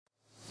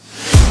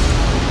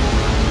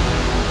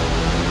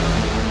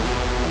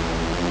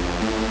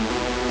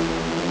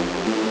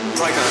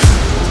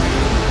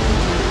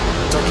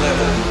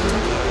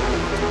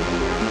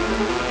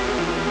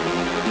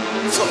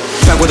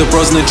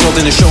bros in the jolt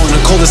in the show, and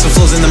the coldest of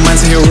flows in the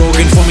minds of hero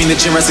Rogan. Forming the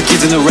gym rats of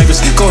kids in the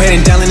regulars. Go ahead and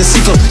dial in the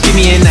C-flow. Give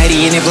me a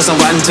 90 and plus I'm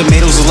rotten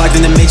tomatoes. Was locked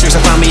in the matrix.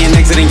 I found me an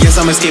exit and yes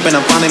I'm escaping.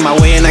 I'm finding my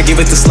way and I give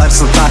it the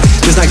slaps of thought.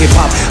 Just like hip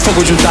hop, fuck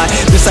what you thought.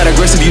 This side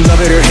aggressive, you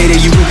love it or hate it.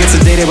 You will get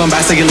sedated,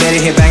 bombastic and let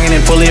it hit banging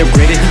and fully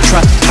upgraded.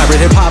 Try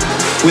hybrid hip hop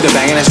with a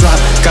banging ass drop.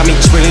 Got me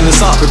spilling the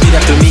salt. Repeat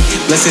after me.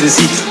 Blessed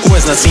is he who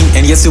has not seen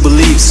and yet still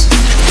believes.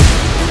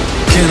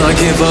 Can I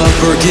give up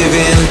or give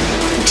in?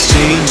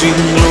 Exchanging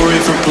glory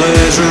for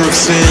pleasure of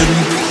sin.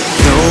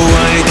 No,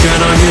 I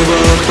cannot give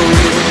up or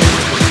give in.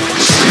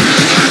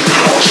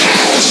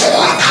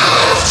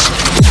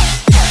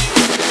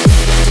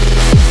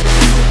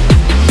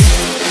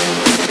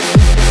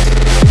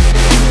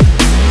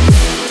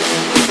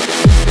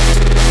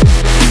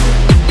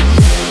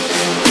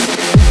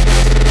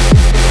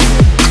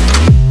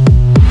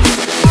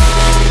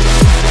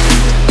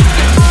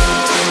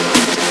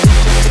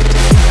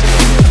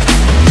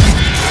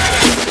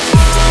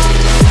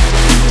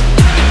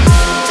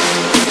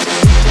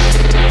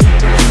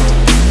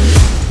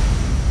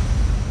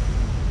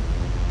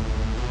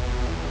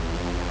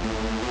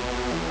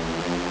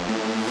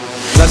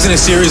 In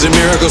a series of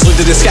miracles, look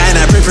to the sky and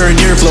I pray for a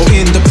near flow.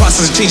 In the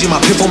process of changing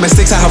my pitfall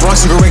mistakes, I have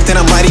wrongs to correct and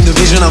I'm lighting the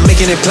vision, I'm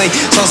making it plain.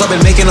 Songs I've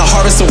been making, a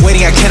harvest of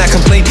waiting, I cannot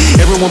complain.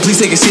 Everyone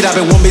please take a seat, I've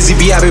been one busy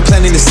bee, I've been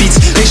planting the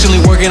seeds. Patiently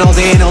working all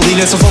day and all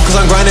leading, so focus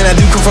on grinding. I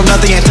do come from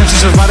nothing, attempts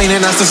to surviving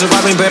and not still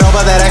surviving. But all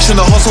by that action,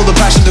 the hustle, the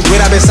passion, the grit,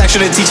 I've been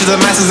sanctioned. It teaches the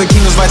masses, the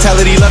kingdom's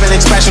vitality, love and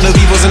expansion of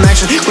evils in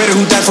action. Greater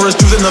who died for us,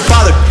 truth and the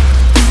Father.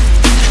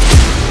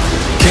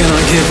 Can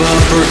I give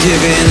up or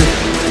give in?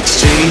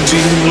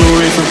 Exchanging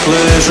glory for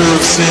pleasure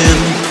of sin.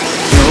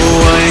 No,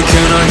 I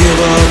cannot give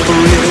up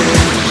or give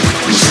in.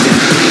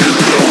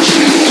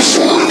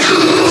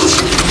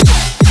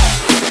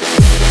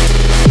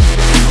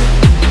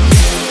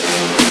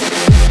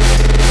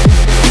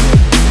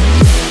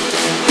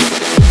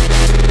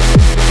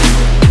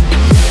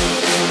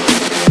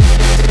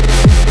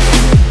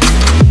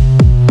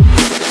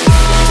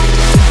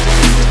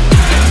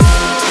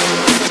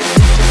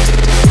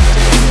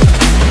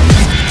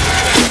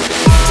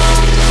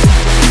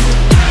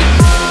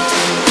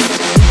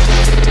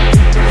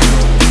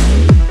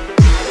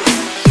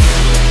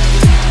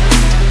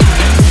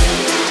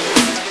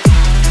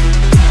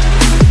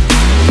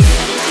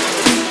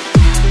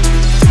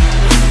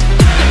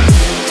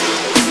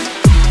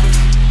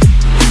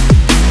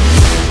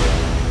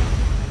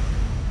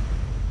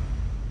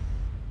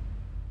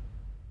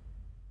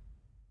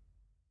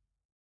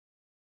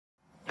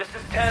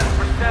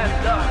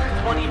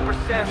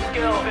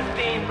 skill,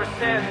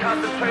 15%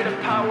 concentrated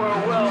power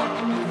of will,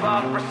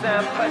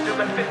 5%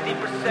 pleasure and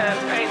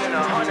 50% pain, and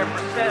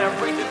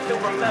 100% reason to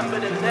remember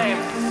the name.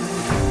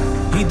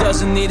 He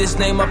doesn't need his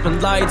name up in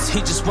lights, he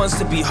just wants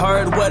to be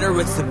heard. Whether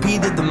it's the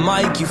beat of the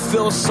mic, you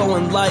feel so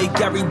unlike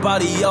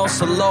everybody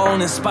else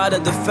alone. In spite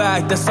of the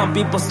fact that some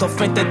people still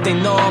think that they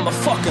know him, but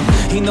fuck him,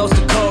 he knows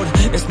the code.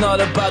 It's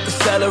not about the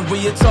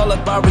salary, it's all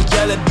about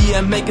reality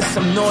and making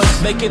some noise,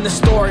 making the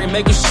story,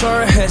 making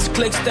sure his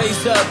click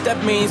stays up.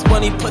 That means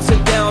when he puts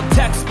it down,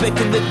 tax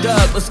picking the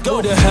dub. Let's go.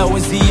 Who the hell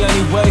is he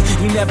anyway?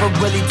 He never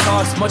really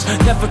talks much,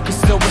 never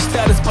concealed with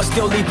status, but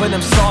still leaving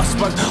him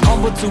sauce-struck.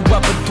 Humble to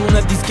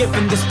opportunities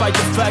given despite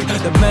the fact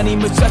that many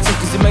majestic,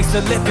 cause he makes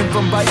a living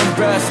from writing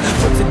brass.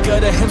 Puts it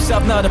good at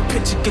himself, not a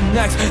picture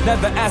connects.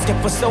 Never asking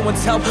for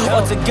someone's help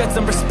or to get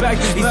some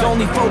respect. He's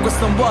only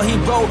focused on what he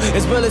wrote,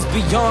 his will is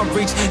beyond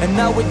reach, and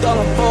now it all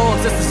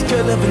unfolds as the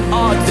skill of an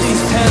artist.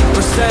 He's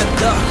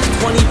 10% luck,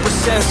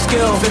 20%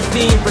 skill,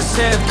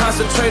 15%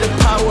 concentrated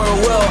power of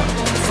will,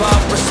 5%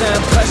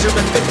 pleasure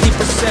and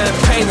 50%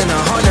 pain, and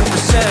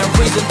 100%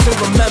 reason to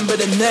remember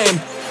the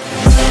name.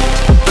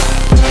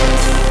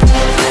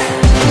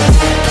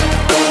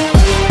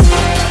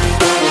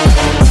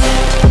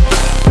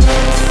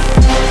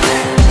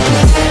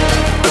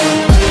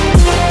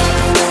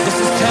 This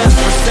is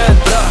 10%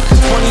 luck,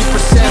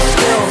 20%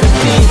 skill,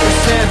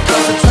 15%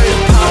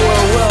 concentrated power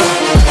of will,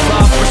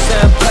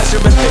 5% pleasure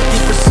and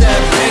 50%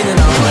 pain, and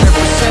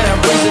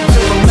 100% reason to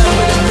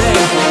remember the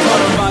name.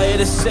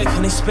 Is sick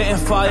and he's spitting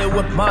fire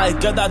with my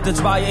God out the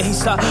dryer,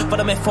 he's hot,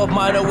 but I'm in for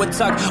minor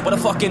attack. What a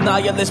fucking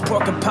nihilist,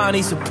 porcupine,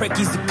 he's a prick,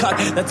 he's a cut.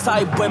 The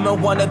type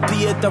women wanna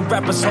be it, the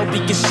rappers hope he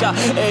gets shot.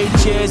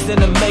 8 years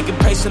in the making,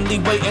 patiently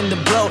waiting to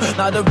blow.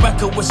 Now the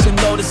record wishing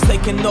notice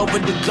taking over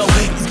the glow.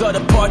 He's got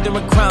a partner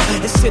in crime,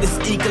 his shit is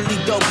equally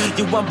dope.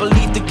 You won't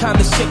believe the kind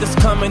of shit that's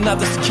coming out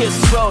this kid's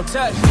throat.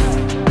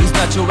 He's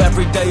not your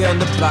everyday on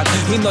the block,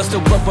 he knows the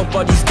work,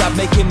 but he's got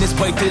making his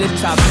way to the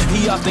top.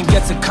 He often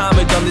gets a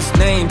comment on his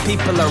name,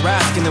 people are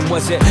asking him,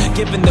 was it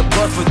given the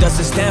birth or does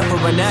it stand for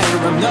an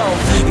acronym? No,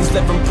 he's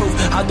living proof,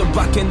 how to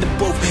rock in the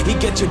booth. He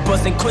get you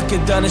buzzing quicker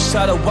than a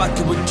shot of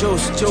vodka with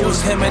juice.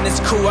 Him and his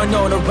crew are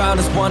known around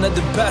as one of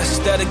the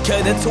best,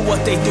 dedicated to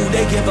what they do,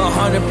 they give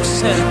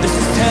 100%. This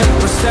is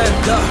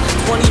 10% luck,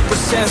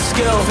 20%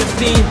 skill,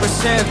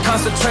 15%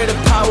 concentrated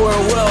power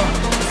of will,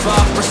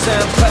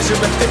 5% pleasure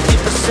and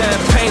 50%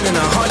 pain, and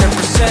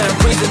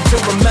 100% reason to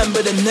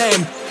remember the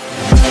name.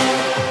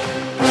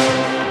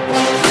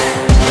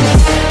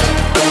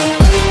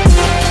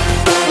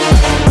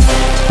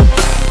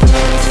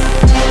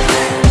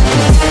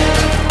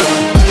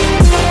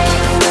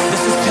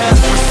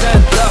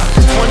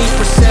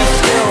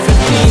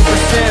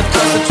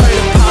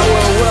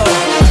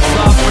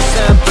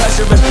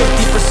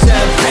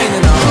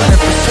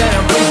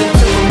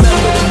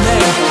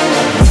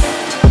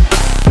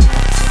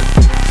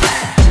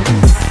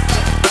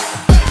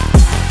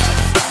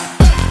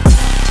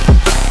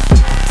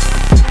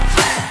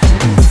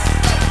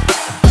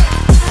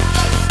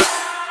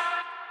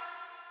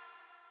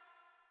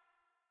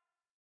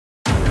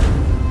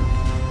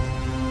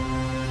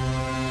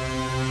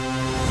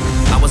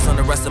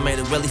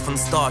 underestimated really from the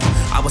start.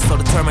 I was so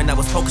determined, I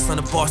was focused on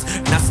the bars.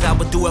 And I said I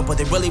would do it, but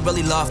they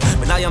really laughed.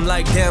 But now I'm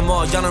like, damn,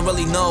 y'all don't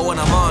really know what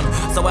I'm on.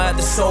 So I had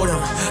to show them.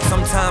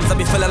 Sometimes I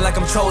be feeling like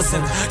I'm chosen.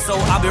 So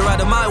I'll be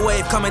riding my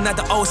wave, coming at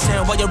the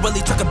ocean, while you're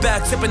really trucking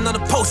back, tipping on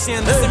the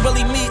potion. This ain't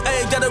really me,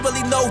 ayy, gotta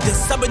really know this.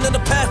 I've been on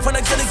the path when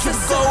I gotta keep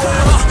going.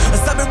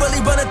 I've been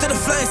really running to the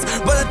flames,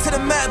 running to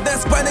the mad,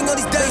 that's grinding on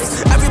these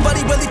days.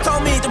 Everybody really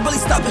told me to really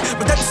stop it,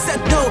 but that just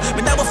said no.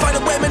 But now I find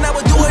a way, man, I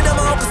would do it on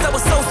my own, cause I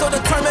was so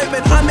determined,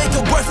 man. I make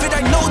it worth it,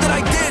 I know that I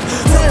did.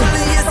 So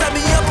really is at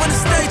me up on the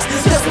stage,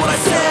 that's what I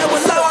said,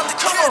 well now I'm the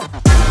kid.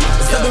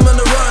 I've been on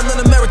the run, on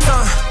the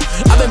marathon.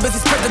 I've been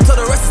busy sprinting till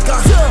the rest is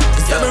gone.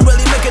 Cause I've been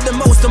really making the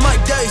most of my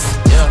days.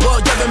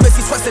 Well, I've been busy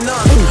stressing on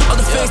all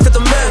the things that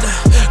don't matter.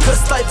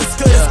 Cause life is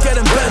good, it's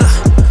getting better.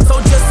 So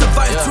just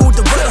survive through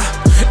the weather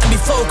and be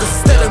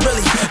focused instead of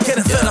really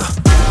getting fed up.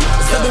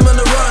 Cause I've been on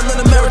the run, on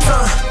the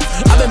marathon.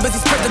 I've been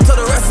busy sprinting till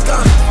the rest is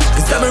gone.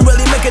 Cause I've been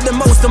really making the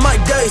most of my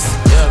days.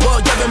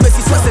 Well, I've been busy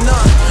stressing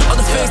on all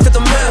the things that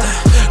don't matter.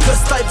 Cause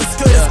life is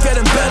good, it's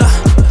getting better.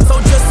 So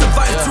just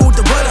survive through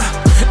the weather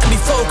and be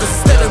focused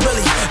instead of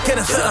really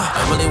getting fed up.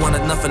 I really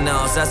wanted nothing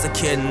else as a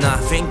kid, and I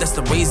think that's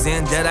the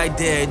reason that I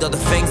did all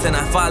the things that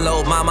I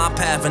followed my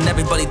path. And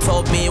everybody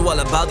told me all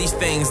about these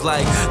things,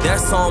 like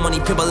there's so many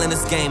people in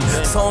this game,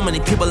 so many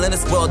people in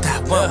this world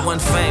that want one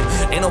fame.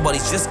 Ain't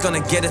nobody's just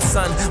gonna get it,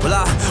 son. Well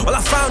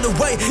I found a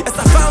way, yes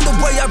I found a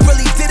way. I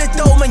really did it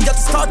though, man. Y'all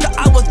just thought that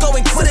I was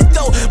going quit it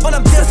though, but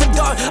I'm different,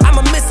 dog. I'm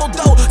a missile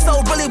though, so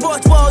really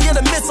watch well, yeah,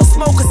 the missile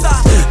smoke. Cause I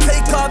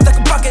take off like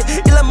a rocket,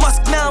 Elon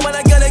Musk now, and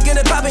I gotta get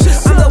it poppin'.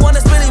 I'm the one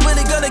that's really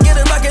gonna get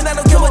it rockin'. I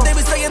don't care what they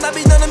be saying, I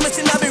be on a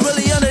mission, I be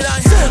really on it.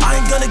 I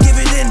ain't gonna give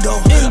it in though.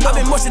 I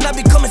be motion, I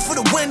be coming for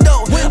the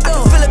window. I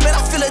can feel it, man,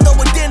 I feel it though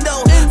within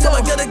though. So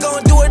I gotta go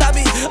and do it, I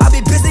be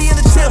busy in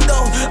the gym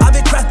though. I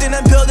be crafting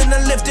and building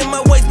and lifting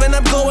my weights, man,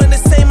 I'm going the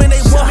same. And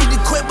they want me to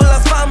quit, but I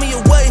found me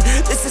a way.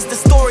 This is the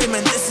story,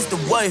 man, this is the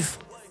wave.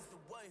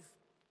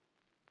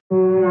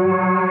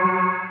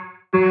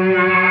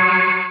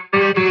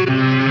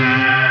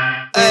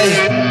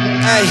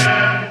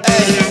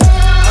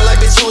 I like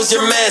that you was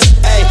your man,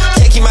 ayy.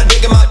 Can't keep my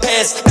dick in my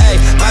pants, ayy.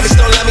 My bitch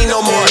don't love me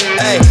no more,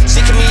 ayy.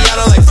 She kick me out,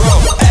 I'm like, bro,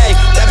 ayy.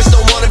 That bitch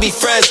don't wanna be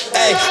friends,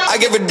 ayy. I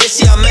give her this,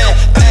 she I'm mad,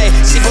 ayy.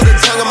 She put her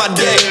tongue on my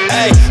dick,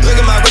 ayy. Look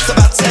at my wrist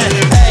about 10,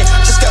 ayy.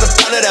 Just got a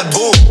pound of that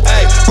boo,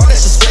 ayy. Run that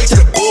shit straight to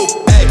the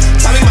boob, ayy.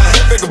 Tell me my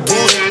head bigger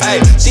boost, ayy.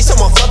 She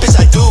someone fuck, bitch,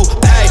 I do,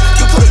 ayy.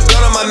 You put a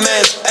gun on my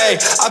mans, ayy.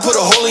 I put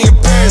a hole in your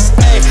pants,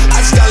 ayy.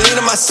 I just got lean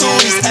in my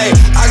suities, ayy.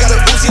 I got a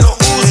Uzi, no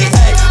Uzi,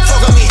 ayy.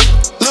 Fuck on me,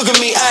 look at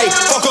me, ayy.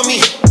 Fuck on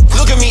me,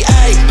 look at me,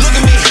 ayy. Look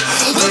at me,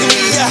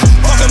 yeah.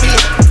 Fuck on me,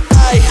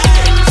 ayy.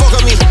 Fuck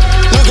on me,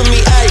 look at me,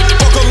 ayy.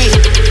 Fuck on me,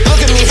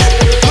 look at me,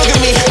 look at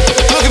me,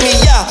 look at me,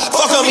 yeah.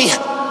 Fuck on me,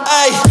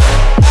 ayy,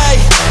 ayy.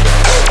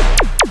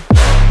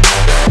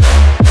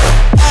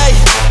 Ayy.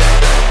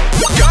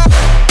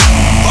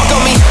 Fuck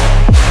on me.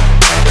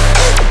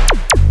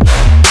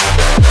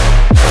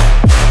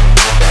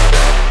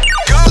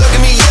 Look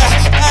at me, yeah,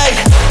 ayy.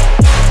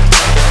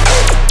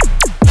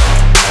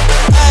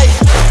 Ayy.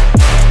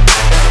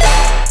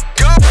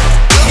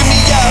 Look at me,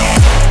 yeah.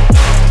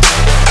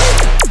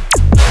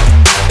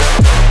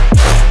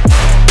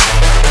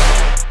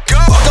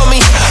 Fuck on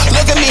me,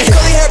 look at me.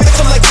 Curly hair, bitch,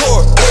 I'm like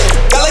Thor.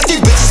 Got like 3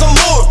 bitches, I'm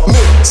more.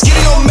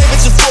 Skinny don't make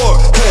bitches 4.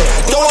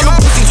 Don't want no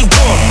pussy too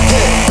poor.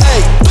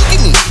 Ayy, look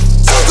at me,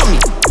 fuck on me.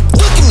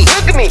 Look at me,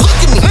 look at me,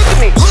 look at me, look at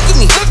me, look at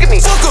me, look at me,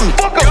 fuck on me,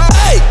 fuck on me.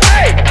 Ayy,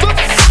 ayy, look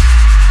at me,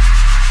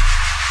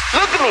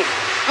 look at me,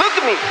 look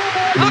at me,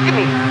 look at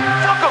me,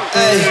 fuck on me.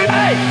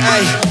 Ayy,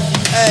 ayy,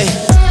 ayy.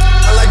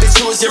 I like that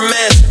you was your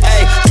man,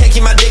 ayy. Can't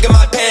keep my dick in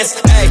my pants,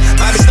 ayy.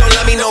 My bitch don't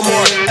love me no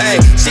more, ayy.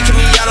 She kick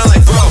me out, I'm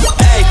like, bro,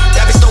 ayy.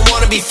 That bitch don't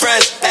wanna be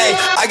friends, ayy.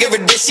 I give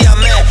her this, she I'm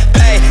mad,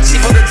 ayy. She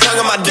put her tongue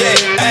on my dick,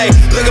 ayy.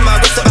 Look at my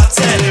wrist about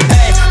 10,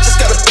 ayy. Just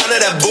got a pound of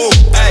that boo,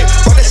 ayy.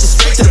 Run that shit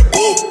straight to the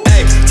boob,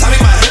 ayy. Tell me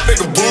my head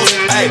bigger boost,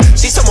 ayy.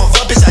 She someone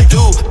fuck, bitch, I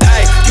do,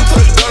 ayy. You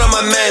put a gun on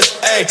my mans,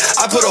 ayy.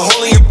 I put a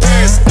hole in your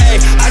pants, ayy.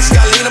 I just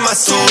got lean in my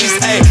suities,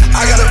 ayy.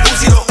 I got a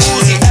Uzi, no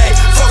Uzi, ayy.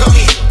 Fuck on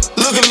me,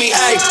 look at me,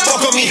 ayy.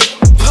 Fuck on me,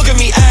 look at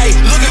me, ayy.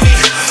 Look at me,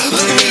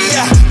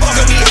 yeah. Fuck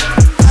on me,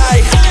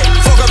 ayy.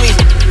 Fuck on me,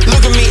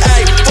 look at me,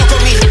 ayy. Fuck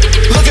on me,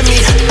 look at me,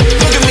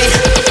 look at me,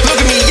 look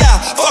at me, yeah.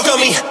 Fuck on me.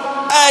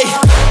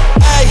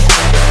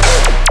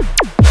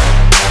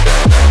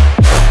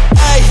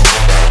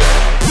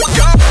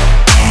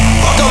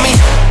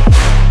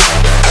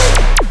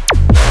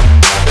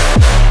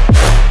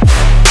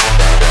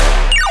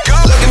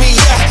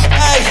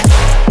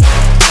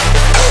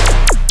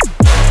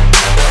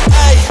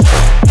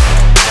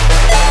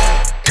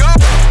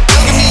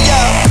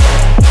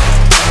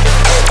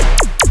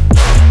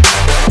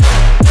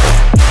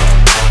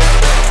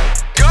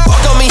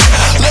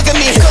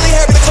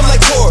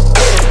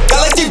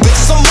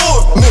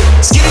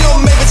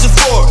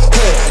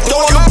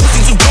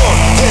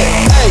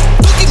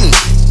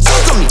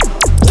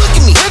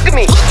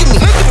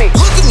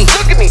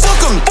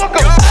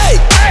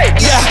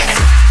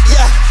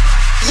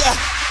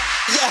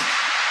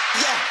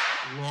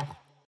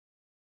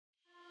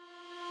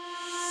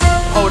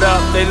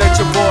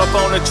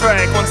 up on the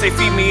track. Once they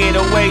feed me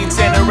 808s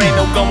and there ain't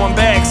no going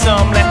back.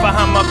 Some left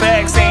behind my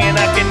back saying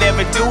I can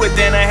never do it.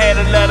 Then I had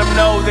to let them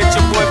know that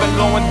your boy been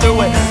going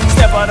through it.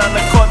 Step out on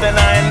the court, then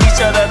I unleash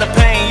out of the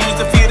pain. Use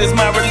the field as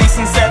my release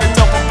and set it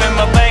dope up in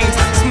my veins.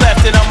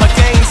 Smacked it on my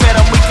game, said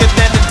I'm weaker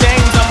than the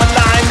Dames. I'm a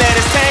lion that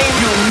is tame.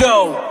 You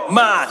know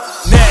my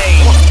name.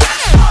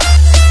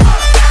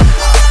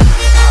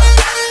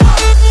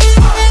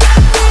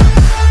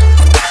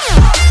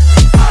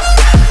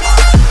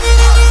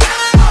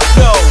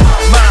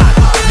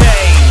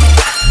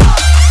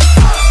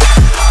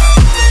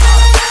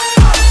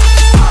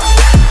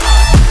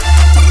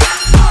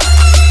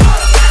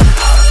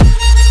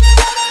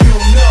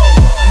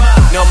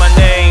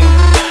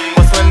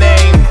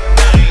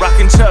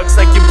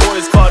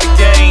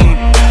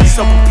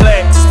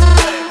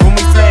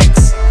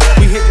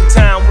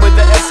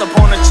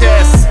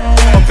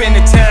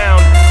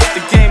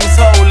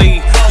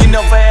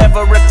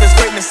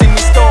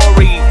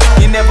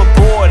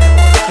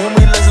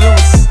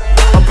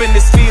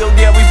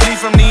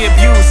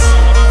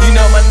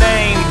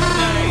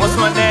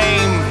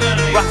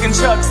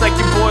 Chucks like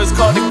your boys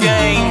call the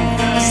game.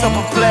 So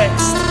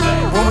perplexed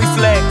when we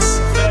flex.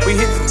 We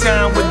hit the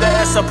town with the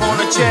S up on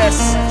the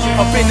chest.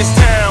 Up in this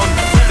town,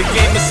 the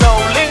game is so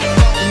lit.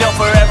 You know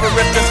forever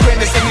if there's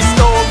greatness in your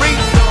story.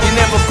 You're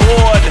never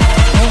bored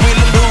when we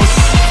loose.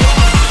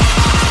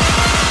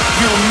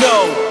 You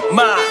know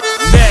my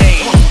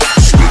name.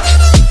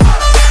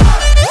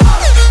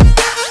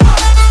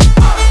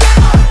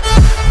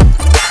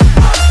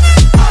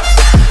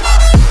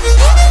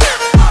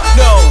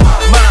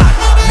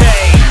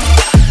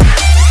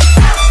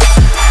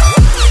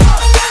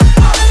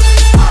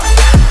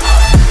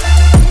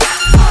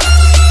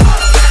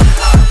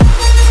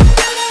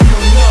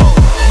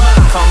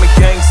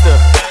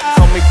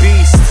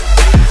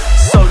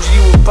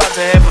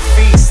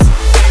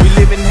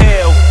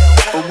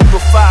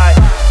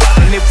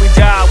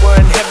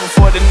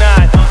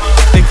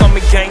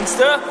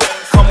 Gangster,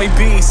 call me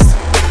beast.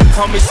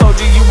 Call me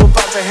soldier, you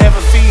about to have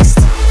a feast.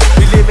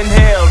 We live in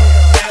hell,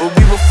 but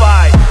we will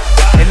fight.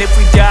 And if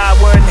we die,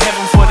 we're in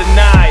heaven for the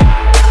night.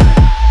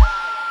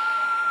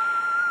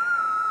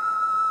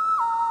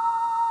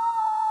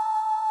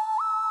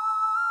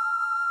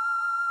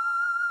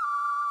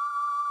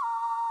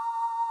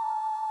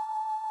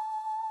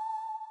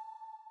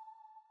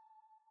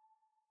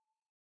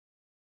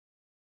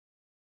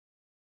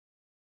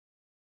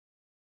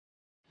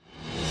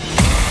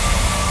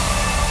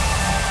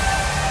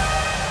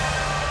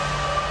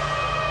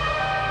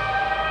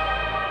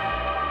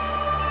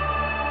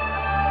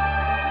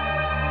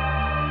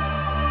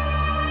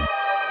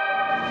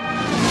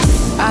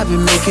 I've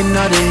been making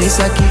all the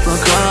hits, I keep on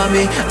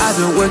coming. I've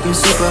been working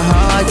super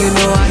hard, you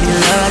know I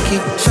ain't lucky.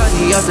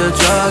 Shorty off the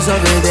drugs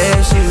over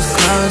there, she was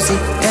clumsy.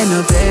 And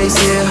the bass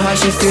hit hard,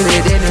 she feel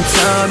it in her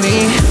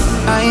tummy.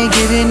 I ain't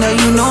giving up,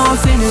 you know I'm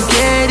finna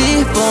get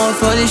it. Born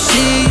for this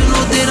shit, you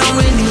know that I'm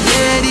really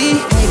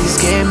ready. Haters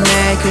get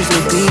mad cause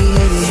the beat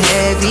hitting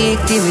heavy.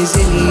 Demons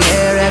in the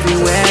air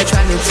everywhere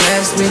trying to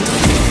test me.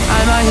 I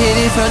might hit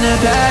it from the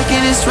back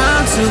and it's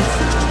round two.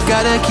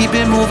 Gotta keep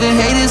it moving,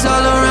 haters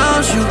all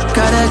around you.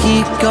 Gotta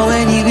keep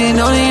going even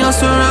though they all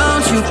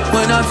surround you.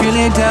 When I'm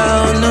feeling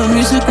down, the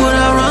music what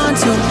I run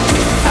to.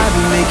 I've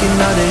been making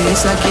all the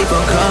hits, I keep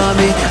on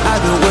coming.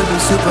 I've been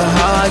working super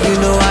hard, you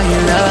know I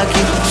ain't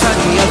lucky.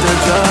 Shorty up the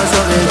drugs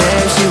over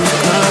there, she was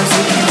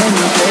clumsy. And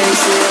the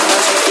bass hit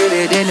hard, she feel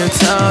it in her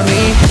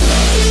tummy.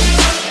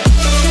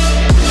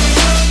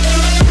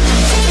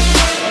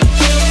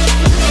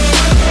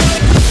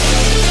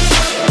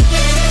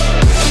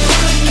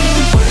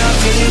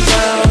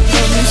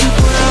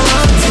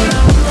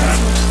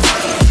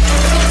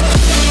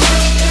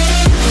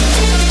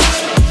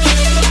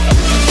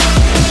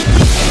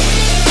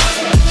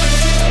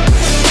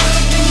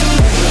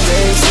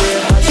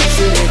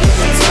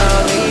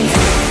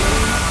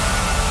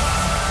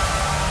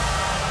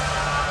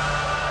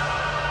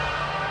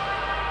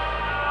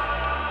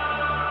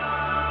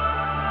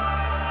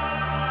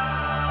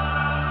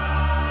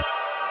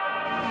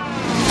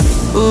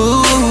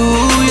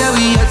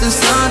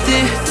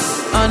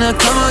 On the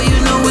come up, you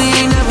know we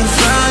ain't never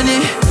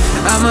frontin'.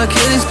 I'ma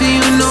kill this beat,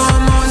 you know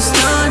I'm always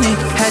stunning.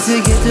 Had to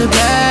get the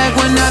bag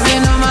when I've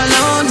been on my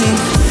lonely.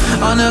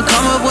 On the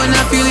come up when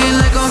I'm feeling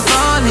like I'm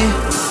falling.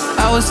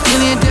 I was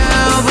feeling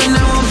down, but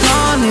now I'm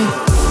falling.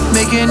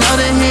 Making all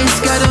the hits,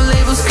 got them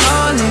labels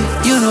calling.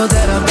 You know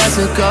that I'm about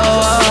to go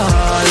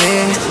all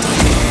in.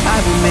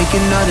 I've been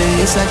making all the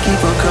hits, I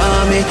keep on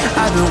coming.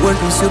 I've been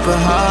working super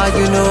hard,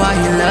 you know I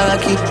ain't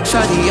lucky.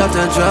 Shorty off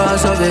the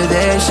drugs over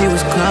there, she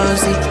was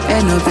clumsy.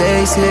 And the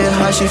bass hit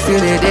hard, she feel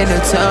it in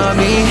her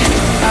tummy.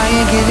 I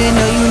ain't giving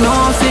up, you know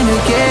I'm finna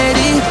get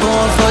it.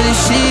 Born for this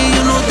shit,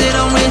 you know that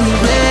I'm really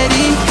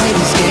ready.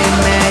 Haters get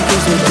mad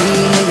cause the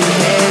beat hitting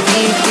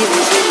heavy.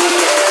 Demons in the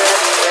air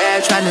everywhere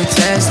trying to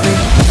test me.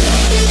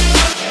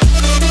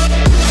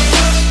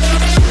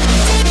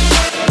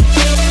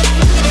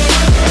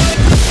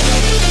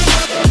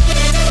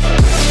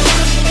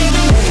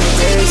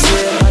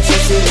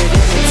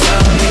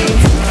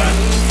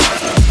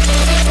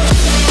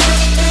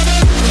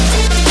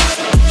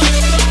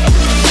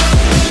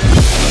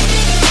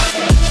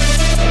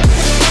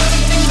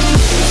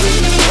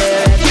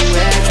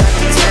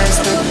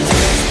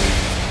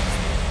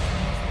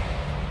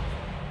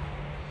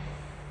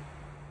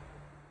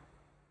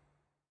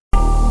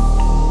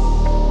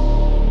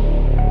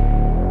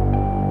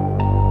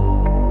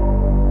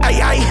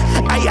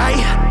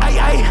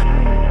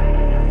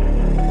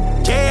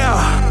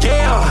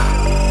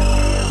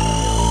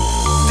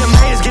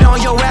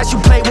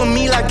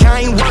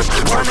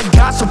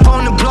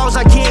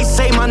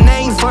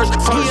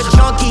 He a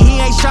junkie, he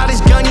ain't shot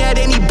his gun yet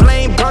and he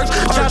blame Burks.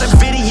 Shot a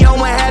video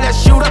and had a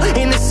shooter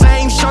in the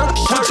same shirt.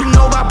 What you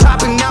know about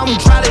popping out and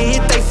try to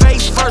hit they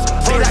face first?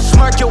 Say that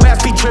smirk, your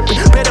ass be tripping,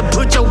 better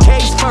put your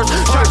case first.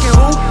 Shocking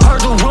who?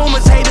 Heard the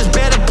rumors, haters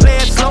better play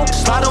it slow.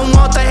 I don't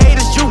want the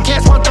haters, you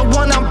cats want the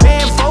one I'm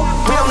paying for.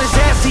 Be on his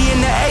ass, he in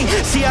the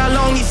A, see how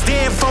long he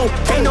stand for.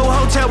 Ain't no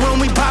hotel when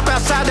we pop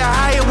outside the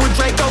Hyatt with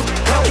Draco.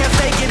 Hellcats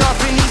take it off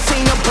and he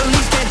seen the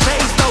police can't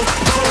chase those.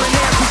 Rolling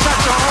ass, we shot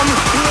your homie,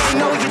 he ain't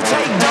know you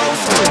take those.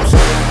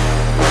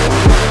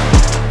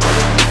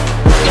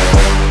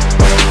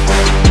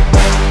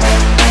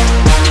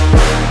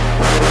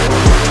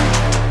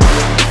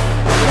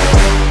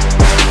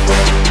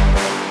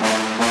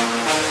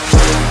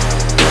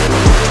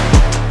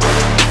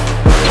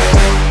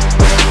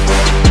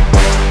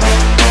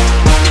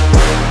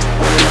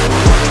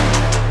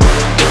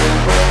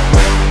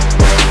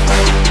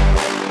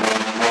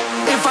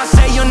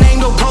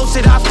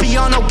 I be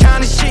on no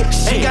kind of shit.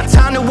 Ain't got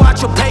time to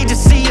watch your page to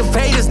see if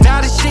haters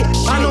die to shit.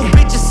 I know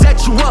bitches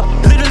set you up,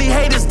 literally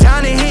haters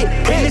down to hit.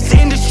 In this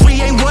industry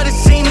ain't what it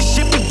seems, this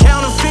shit be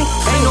counterfeit.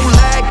 Ain't no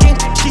lagging,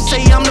 she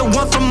say I'm the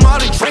one from all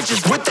the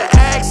trenches with the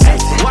accent.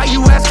 Why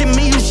you asking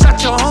me, you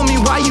shot your homie,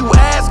 why you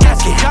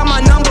asking? Got my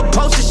number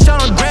posted,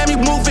 shot on gram,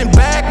 you moving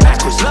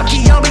backwards.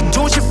 Lucky I don't be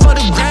doing shit for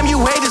the gram, you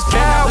haters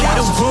cowards.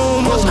 The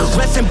rumors,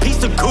 rest in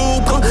peace to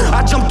Cooper.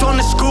 I jumped on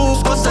the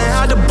school bus and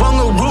had to bung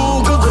a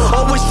Ruger.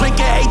 Always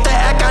drinking, ate the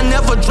act, I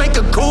never drink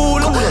a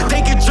cooler.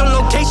 They get your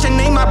location,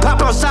 they might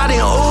pop outside in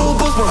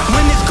Uber.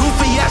 When this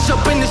goofy ass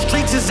up in the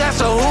streets, his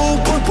ass a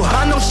hooper.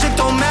 I know shit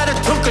don't matter,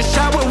 took a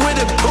shower with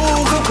a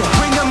cougar.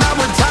 Bring him out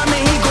with time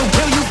and he gon'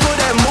 kill you for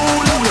that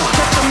moolah.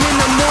 Catch him in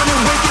the morning,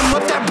 wake him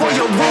up, that boy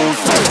a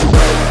rooster.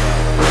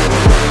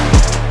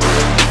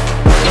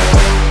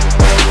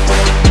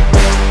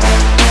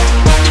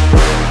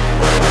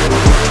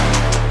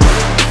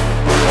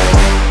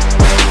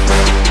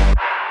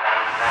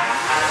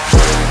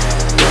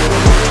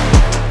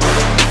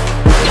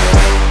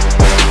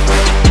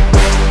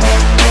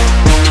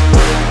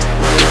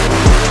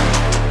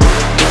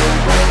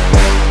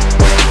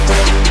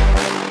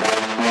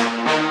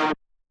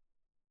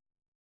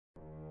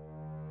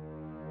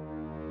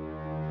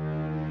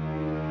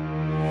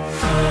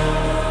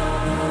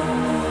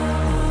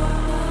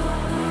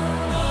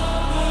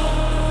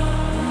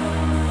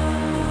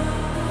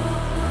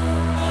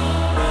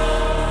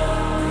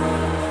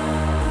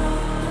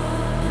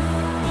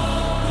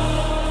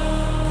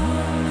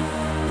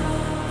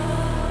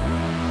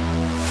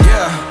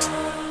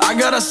 I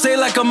gotta say,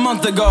 like a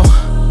month ago,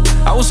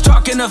 I was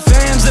talking to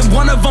fans and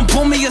one of them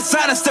pulled me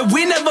aside and said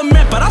we never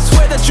met, but I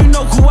swear that you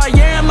know who I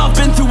am. I've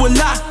been through a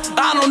lot,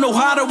 I don't know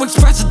how to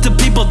express it to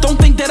people. Don't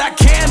think that I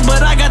can,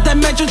 but I got that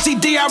mention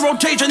CDI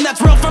rotation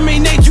that's real for me.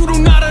 Nate, you do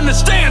not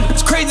understand,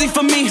 it's crazy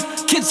for me.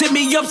 Kids hit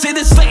me up, say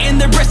this late in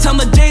their wrist on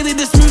the daily.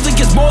 This music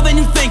is more than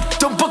you think,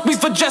 don't book me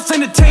for just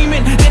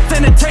entertainment. It's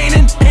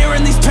entertaining,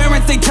 hearing these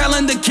parents, they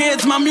telling the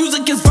kids my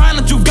music is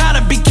violent. You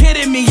gotta be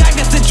kidding me. I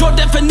guess it's your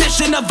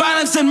definition of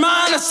violence and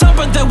mine, or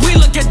something that we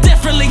look at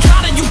differently. How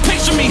do you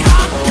picture me,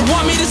 huh? You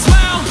want me to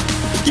smile?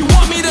 You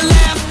want me to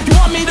laugh? You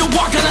want me to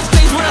walk on the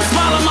stage with a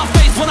smile on my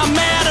face when I'm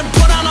mad and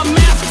put on a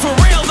mask? For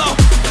real though,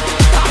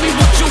 I mean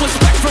what you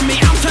expect from me?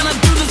 I'm trying to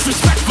do this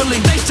respectfully.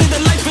 They say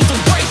that life is a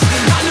race,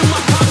 I knew my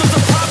problems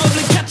would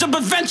probably catch up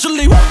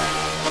eventually.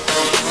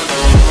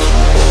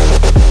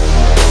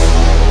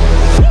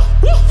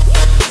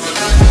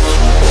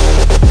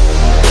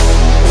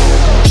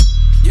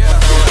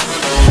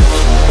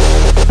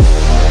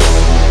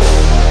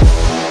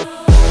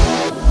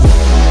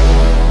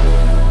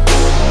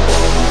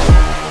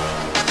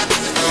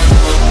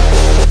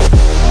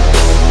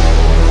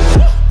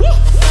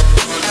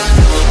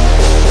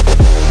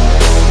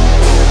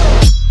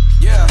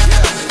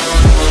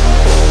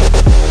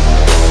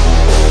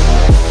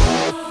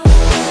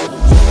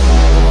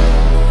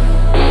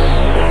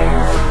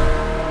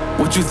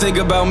 What you think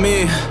about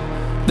me?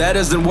 That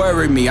doesn't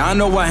worry me. I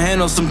know I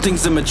handle some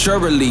things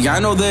immaturely. I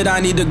know that I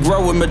need to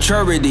grow in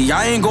maturity.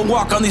 I ain't gonna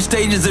walk on these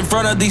stages in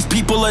front of these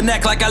people and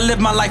act like I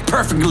live my life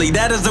perfectly.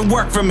 That doesn't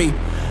work for me.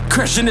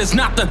 Christian is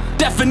not the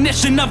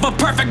definition of a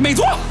perfect maze.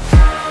 Whoa!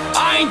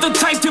 I ain't the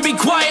type to be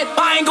quiet.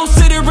 I ain't gon'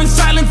 sit here in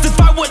silence if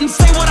I wouldn't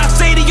say what I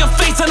say to your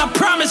face. And I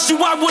promise you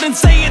I wouldn't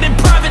say it in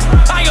private.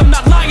 I am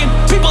not lying.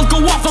 People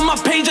go off on my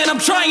page and I'm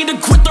trying to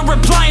quit the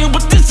replying,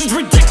 but this is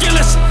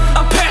ridiculous.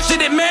 I'm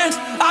passionate, man.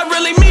 I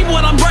really mean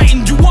what I'm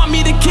writing. You want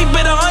me to keep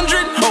it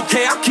 100?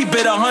 Okay, I'll keep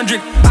it 100.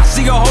 I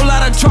see a whole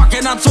lot of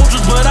talking on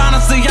socials, but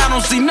honestly I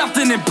don't see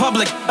nothing in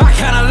public. I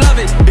kinda love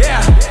it,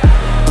 yeah.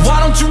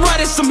 Why don't you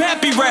write us some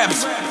happy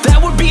raps?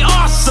 That would be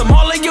awesome.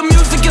 All of your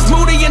music is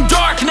moody and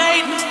dark,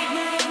 Nate.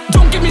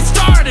 Don't get me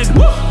started.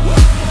 Woo!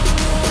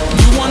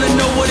 You wanna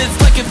know what it's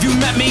like if you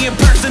met me in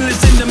person?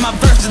 Listen to my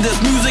verses. This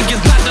music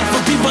is not just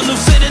for people who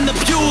sit in the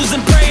pews and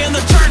pray in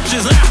the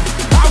churches.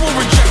 I will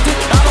reject it.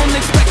 I don't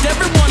expect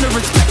everyone to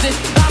respect it.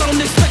 I don't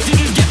expect you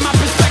to get my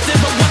perspective,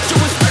 but what you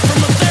expect from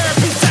a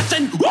therapy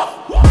session? Woo!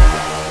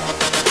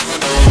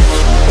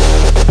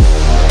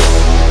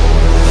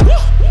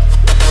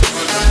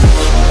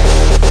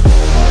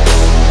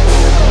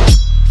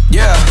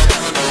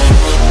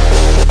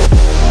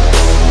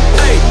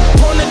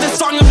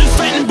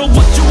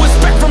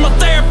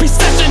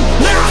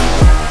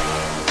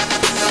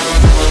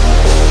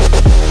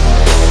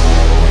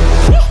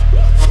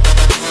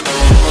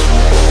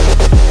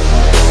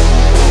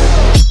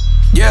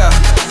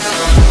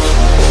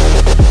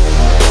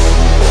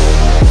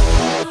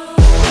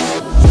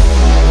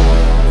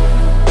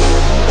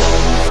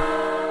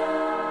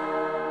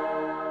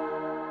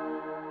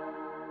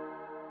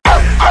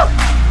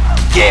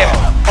 Yeah,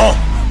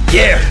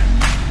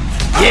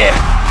 yeah,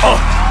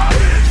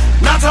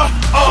 not a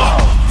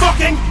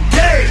fucking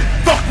gay.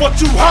 Fuck what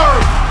you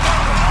heard.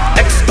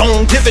 X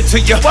gon' give it to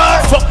you.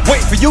 Fuck,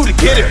 wait for you to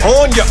get it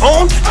on your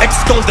own.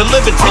 X gon'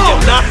 deliver to you.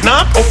 Knock,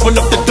 knock, open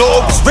up the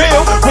door, it's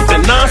real. With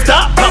the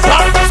non-stop, pop,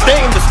 pop,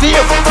 stainless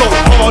steel. Go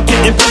hard,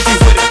 getting busy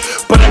with it.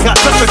 But I got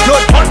such a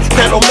good heart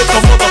that'll make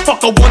a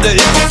motherfucker wonder if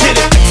you get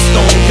it. X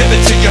gon' give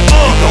it to you.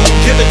 Gon'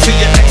 give it to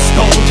you. X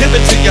gon' give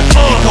it to you.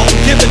 Gon'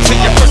 give it to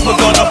you. First we're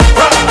gonna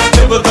rock,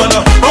 then we're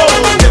gonna roll,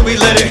 then we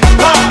let it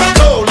pop,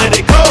 go, let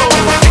it go.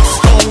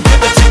 X gon'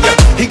 give it to you.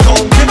 He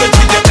gon' give it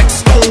to you.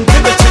 X gon'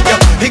 give it to you.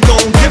 He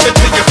gon' give it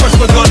to you. First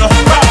we're gonna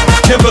rock,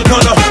 then we're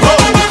gonna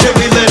roll, then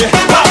we let it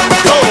pop,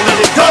 go, let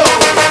it go.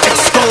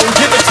 X gon'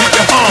 give it to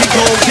you. He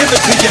gon' give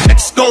it to you.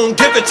 X gon'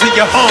 give it to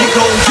you. He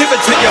gon' give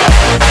it to you.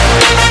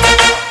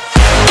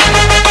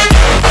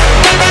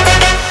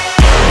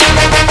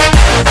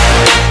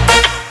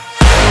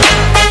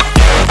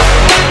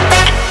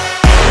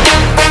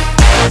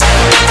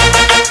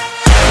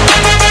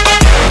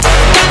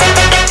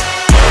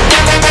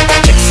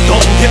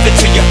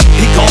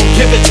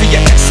 Give it to you,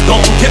 X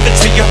gon' give it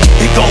to you.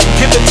 He gon'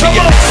 give it to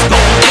you. X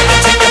gon' give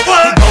it to you.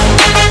 What?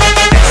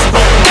 X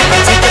gon' give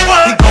it to you.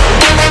 He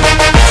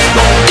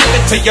gon' give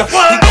it to you. He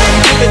gon'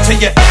 give it to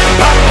you.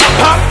 Pop, pop,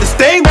 pop, the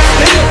stain was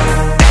still.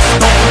 X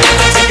gon'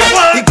 give it to you.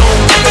 What? He gon'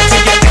 give it to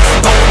you. X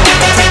gon' give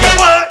it to you.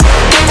 What?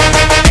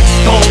 X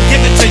gon'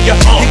 give it to you.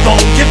 He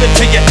gon' give it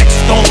to you. X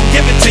gon'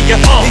 give it to you.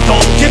 He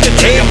gon' give it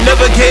to you.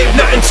 Never gave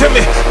nothing to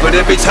me, but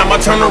every time I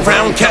turn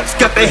around, cats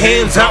got their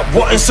hands out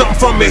wanting something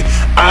from me.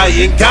 I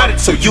ain't got it,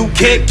 so you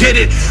can't get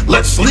it.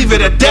 Let's leave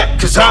it at that,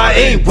 cause I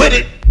ain't with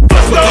it.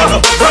 First we're gonna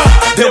rock,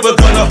 then we're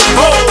gonna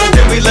roll,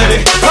 then we let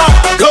it pop,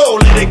 go,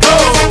 let it go.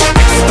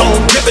 X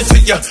gon' give it to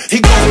you, he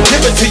gon'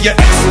 give it to you.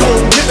 X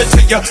gon' give it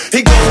to you,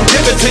 he gon'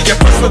 give it to you.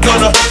 First we're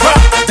gonna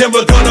rock, then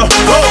we're gonna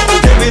roll,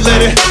 then we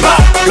let it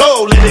pop,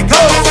 go, let it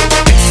go.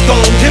 X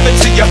gon' give it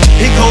to you,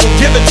 he gon'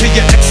 give it to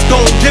you. X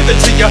gon' give it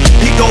to you,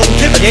 he gon'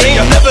 give it to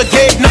you. Never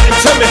gave nothing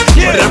to me,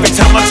 but every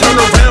time I turn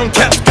around,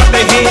 cats got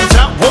their hands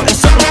out wanting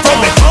something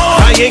from me.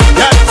 I ain't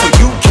got it, so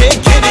you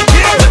can't get it.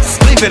 Let's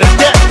leave it at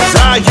that, cause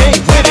I ain't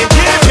with it.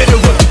 Hit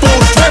it with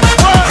full strength.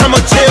 I'm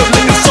a jail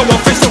nigga, so I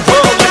face the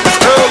world like this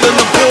girl in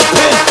the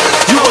bullpen.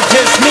 You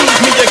against me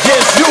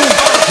against you.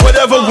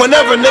 Whatever,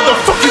 whenever, nigga,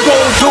 fuck you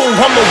gon' do?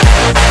 I'm a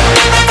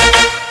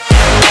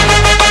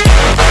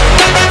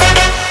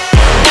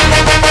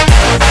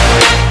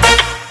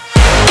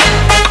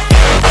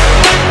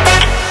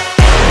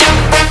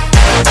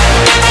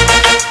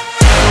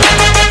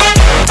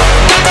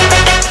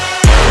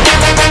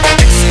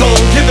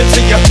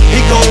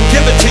he gon'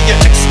 give it to you,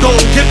 X gon'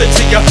 give it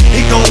to you,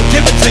 he gon'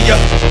 give it to you.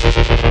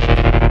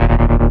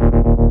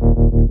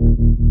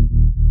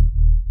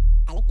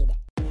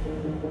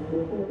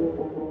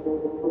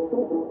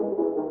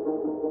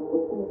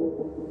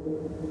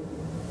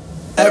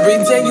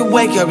 Every day you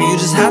wake up, you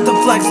just have to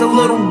flex a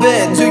little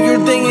bit. Do your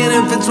thing,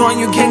 and if it's wrong,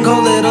 you can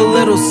call it a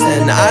little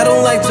sin. I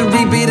don't like to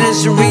repeat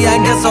history, I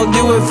guess I'll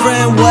do it,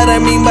 friend. What I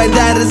mean by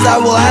that is I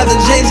will have to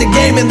change the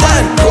game and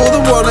then rule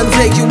the world and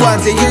take you out.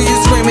 To hear you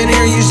scream and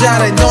hear you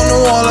shout, I don't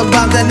know all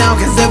about that now.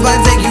 Cause if I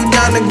take you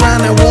down the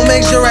ground, I will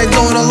make sure I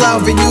don't allow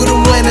for you to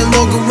win and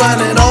look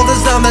around at all the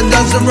sound that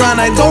does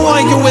around. I don't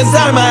want you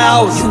inside my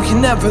house. You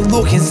can never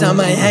look inside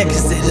my head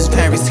cause it is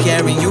very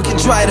scary. You can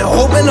try to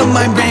open up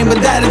my brain,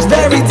 but that is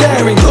very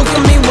daring. Look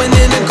at me when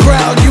in a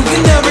crowd, you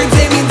can never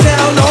take me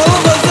down. All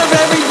of us are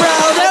very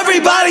proud,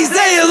 everybody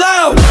say it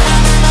loud.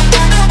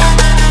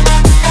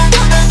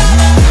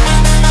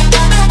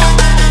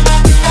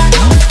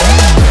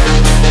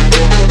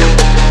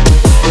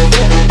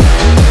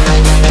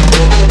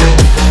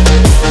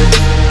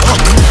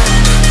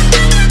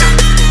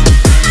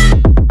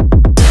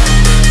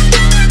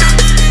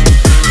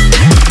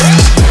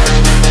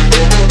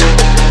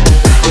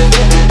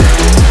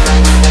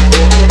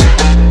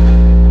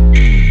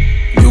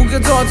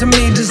 To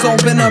me, just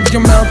open up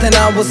your mouth and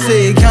I will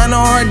see. Kinda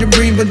hard to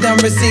breathe, but then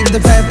receive the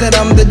fact that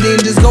I'm the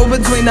dean. Just go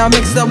between, I'm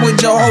mixed up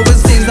with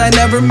Jehovah's Teams. I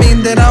never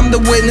mean that I'm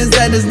the witness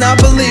that does not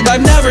believe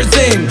I've never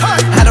seen.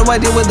 How do I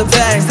deal with the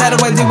facts? How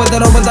do I deal with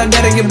it all without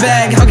getting it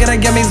back? How can I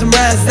get me some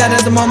rest? That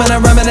is the moment I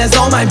reminisce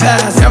on my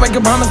past. Now I can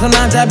promise I'm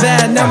not that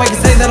bad. Now I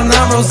can say that I'm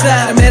not real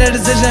sad. I made a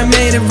decision, I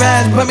made it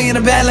fast. Put me in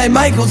a bed like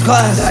Michael's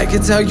class. I can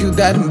tell you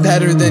that I'm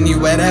better than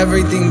you at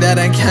everything that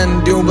I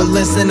can do. But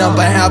listen up,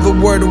 I have a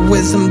word of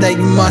wisdom that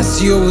you must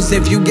use.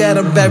 If you get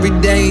up every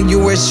day and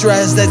you are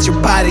stressed, that's your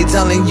body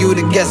telling you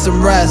to get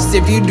some rest.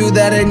 If you do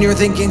that and you're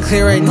thinking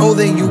clear, I know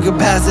that you can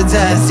pass the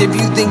test. If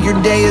you think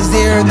your day is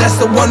near, that's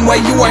the one way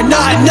you are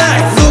not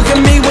next. Look at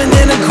me when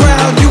in a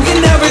crowd, you can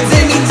never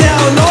take me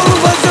down. All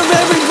of us are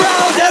very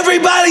proud,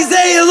 everybody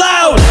say it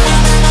loud.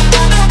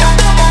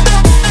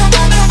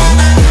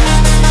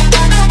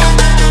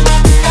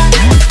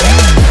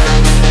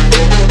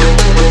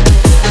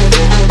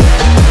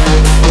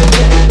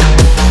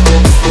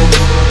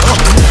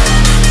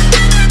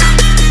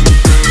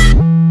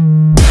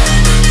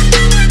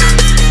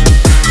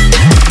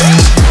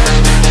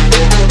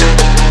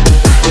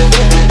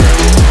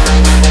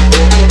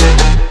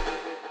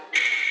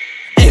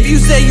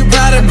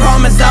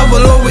 I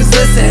will always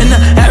listen.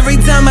 Every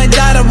time I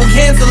die, I will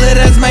cancel it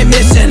as my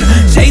mission.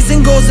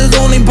 Chasing goals is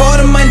only part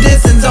of my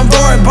distance. I'm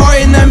far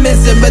apart and I'm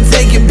missing, but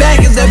take it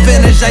back as I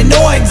finish. I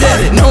know I did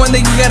it. Knowing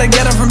that you gotta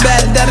get it from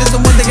bad, that is the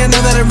one thing I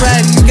know that I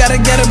read. You gotta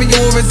get it, but you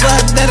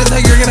overslept. That is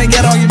how you're gonna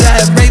get all your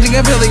debt. Raging,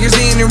 I feel like you're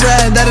seeing your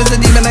red. That is the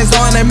demon I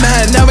saw and I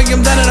met. Now I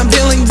come down and I'm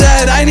feeling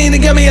dead. I need to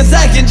give me a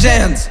second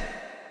chance.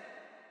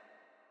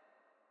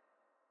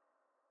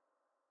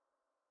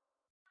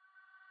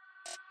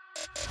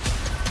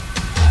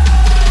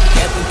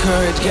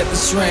 Courage, get the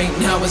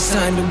strength, now it's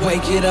time to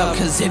wake it up.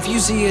 Cause if you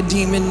see a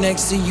demon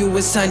next to you,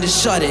 it's time to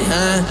shut it,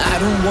 huh? I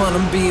don't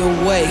wanna be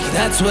awake,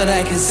 that's what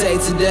I can say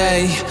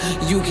today.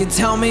 You can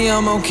tell me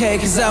I'm okay,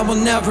 cause I will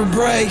never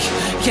break.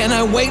 Can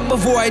I wait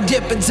before I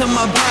dip into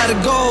my pot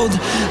of gold?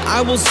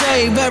 I will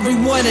save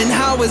everyone and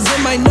how is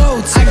in my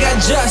notes. I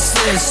got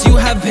justice, you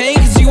have pain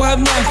cause you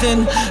have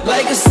nothing.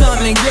 Like a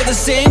stomach, you're the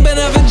same but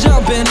never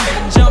jumping.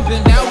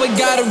 Now I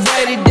gotta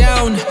write it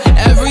down,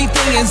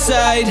 everything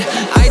inside.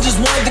 I just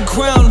want the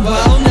crown.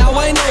 Well, now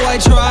I know I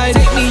tried.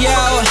 Take me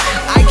out,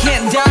 I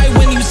can't die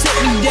when you sit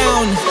me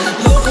down.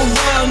 Look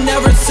around,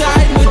 never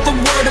side with the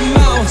word of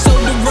mouth. So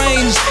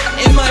deranged,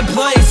 in my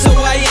place, so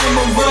I am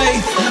a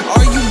wraith.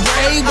 Are you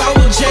brave? I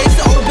will chase,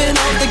 open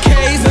up the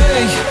case.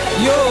 Hey,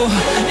 yo,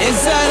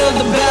 inside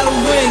of the battle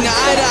ring,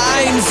 eye to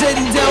eye, I'm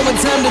sitting down with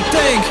time to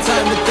think.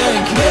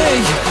 Hey,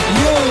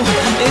 yo,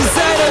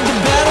 inside of the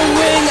battle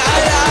ring,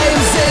 eye to eye,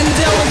 I'm sitting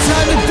down with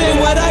time to think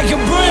what I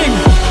can bring.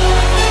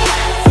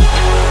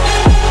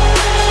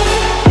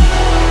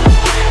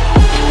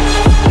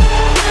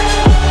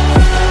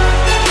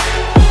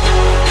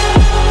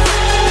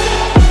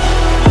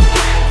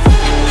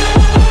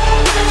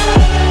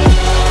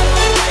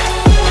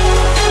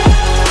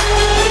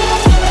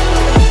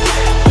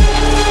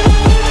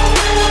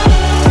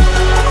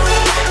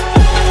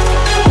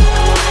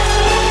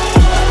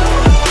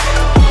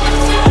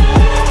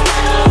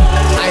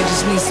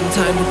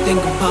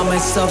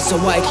 So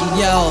I can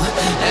yell.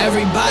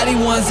 Everybody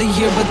wants to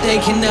hear but they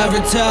can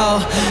never tell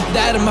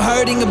that I'm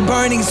hurting and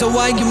burning, so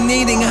I am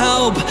needing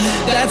help.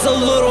 That's a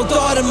little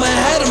thought in my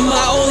head of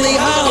my only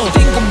help.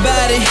 Think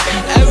about it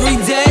every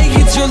day,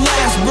 it's your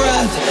last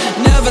breath.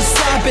 Never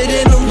stop it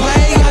in a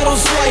way, I don't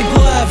swipe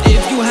left.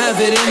 If you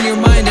have it in your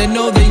mind, I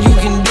know that you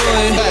can do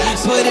it.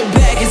 Put it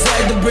back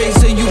inside the break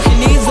so you can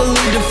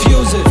easily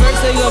diffuse it.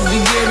 First day of the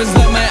year is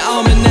like my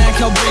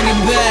almanac, I'll bring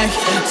it back.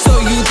 So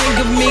you think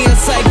of me a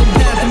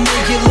psychopath and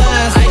make it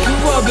last. I can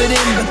rub it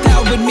in, but that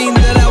would mean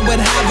that I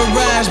would have a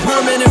rash.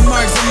 Permanent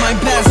marks in my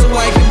past, so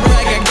I can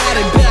brag I got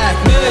it back.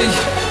 Hey,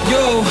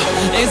 yo,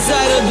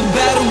 inside of the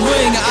battle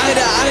ring, eye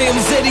to eye,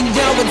 I'm sitting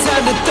down with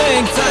time to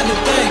think.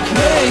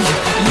 Hey,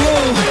 yo,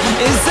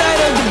 inside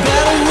of the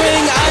battle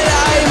ring, eye to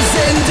eye, I'm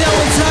sitting down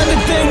with time to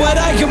think what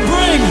I can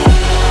bring.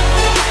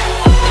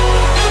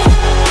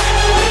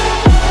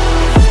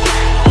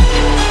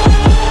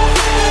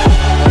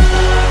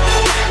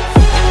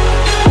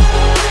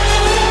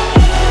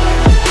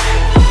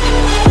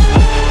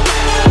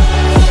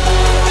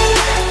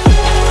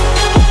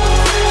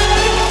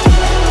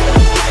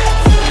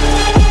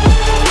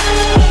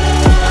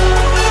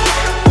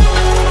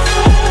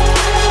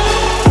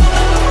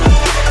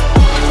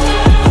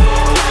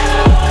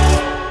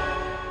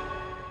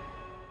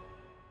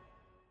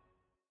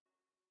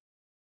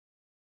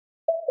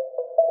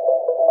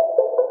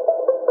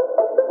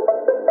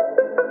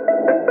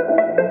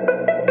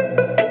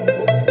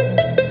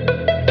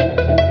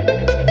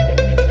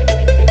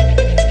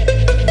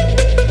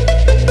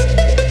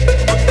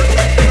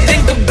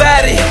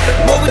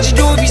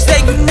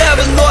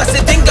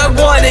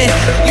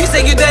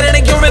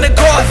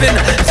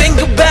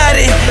 Think about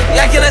it,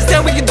 I can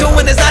understand what you're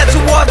doing, it's not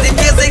too often,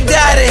 yes I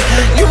got it.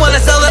 You wanna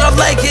sell it off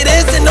like it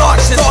is an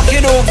auction. Talk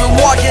it over,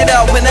 walk it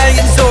out, when I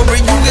am sober,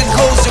 you get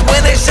closer.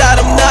 When I shot,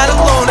 I'm not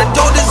alone, I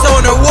don't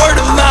disown her, word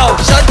of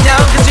mouth. Shut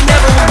down, cause you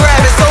never will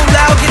grab it, so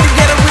loud, can you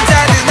get it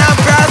retired? It's not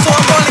proud, so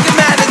I'm gonna get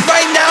mad. It's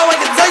right now, I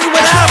can tell you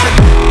what happened.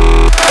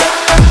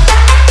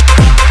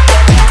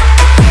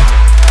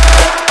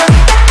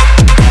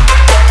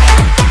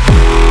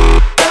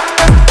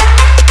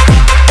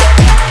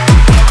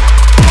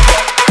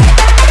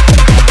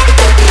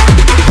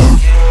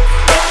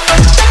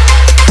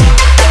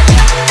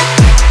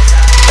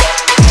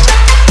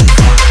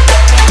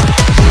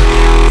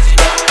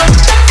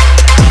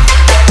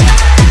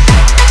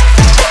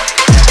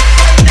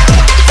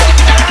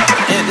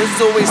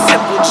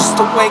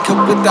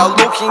 Without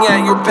looking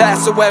at your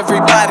past, so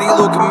everybody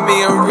look at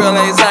me and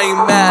realize I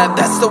ain't mad.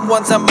 That's the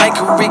one time I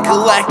can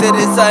recollect it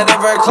inside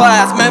of our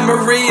class.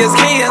 Memory is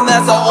key and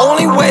that's the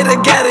only way to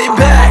get it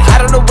back.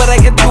 I don't know what I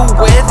can do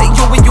with it,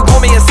 you when you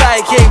call me a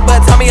sidekick, but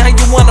tell me how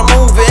you wanna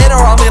move it,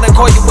 or I'm gonna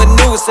call you a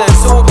nuisance.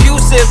 So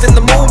abusive in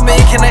the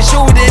movement, can I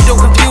shoot it? Don't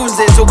confuse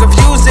it, so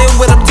confusing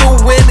what I'm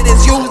doing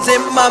is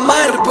using my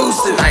mind to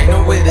boost it. I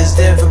know it is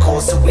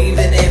difficult, so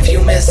even if you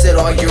miss it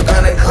all, you're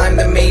gonna climb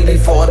the maybe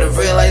fall to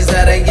realize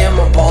that I am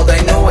appalled. I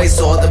know I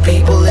saw the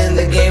people in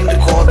the game to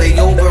call the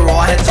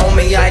overall had told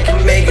me I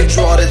can make a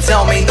draw, to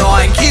tell me no,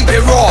 I keep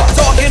it raw.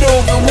 Talk it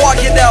over, walk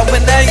it out,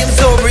 when I am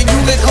sober,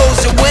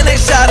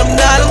 shot, I'm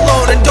not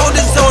alone. And don't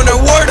disown her,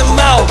 word of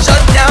mouth. Shut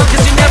down,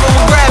 cause you never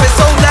will grab it.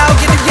 So loud,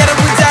 get together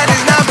with that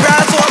is not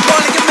proud. So I'm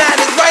gonna get mad.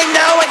 It's right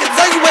now, I can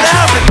tell you what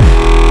happened.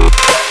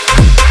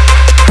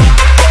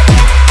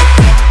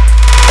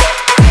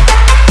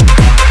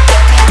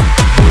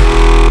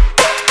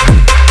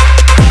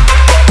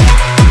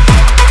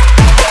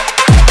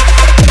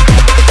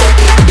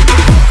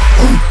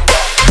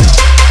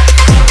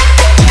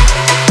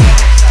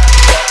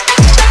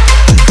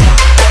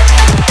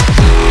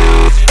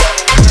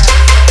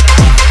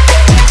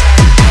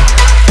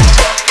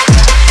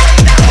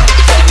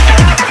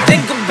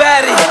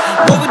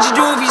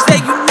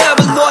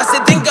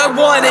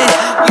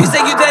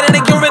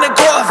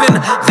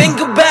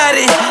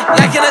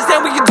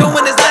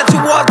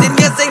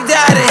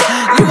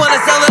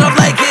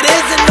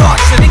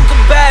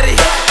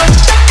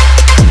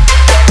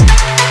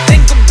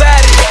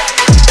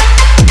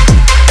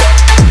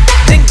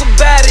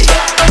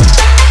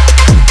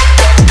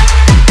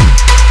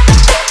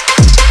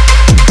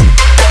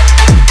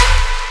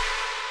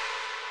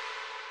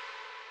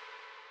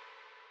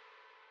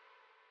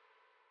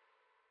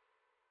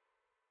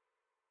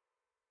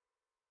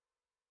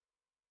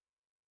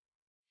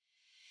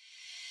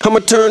 I'ma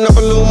turn up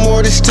a little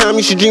more this time.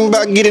 You should dream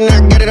about getting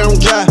out, get it on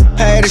dry.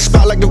 I had a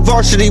spot like the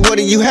varsity. What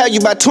do you have? You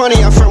buy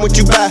 20, I front what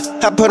you buy.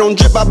 I put on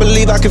drip, I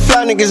believe I can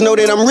fly. Niggas know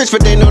that I'm rich,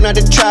 but they know not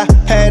to try.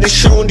 Had a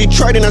show in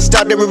Detroit and I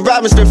stopped at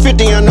Reviving. Spent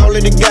 50 on all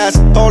of the guys.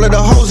 All of the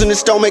hoes in the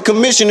store make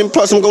commission. And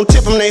plus I'm gon'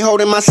 tip them, they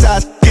holding my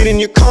size. Get in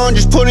your car and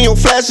just put in your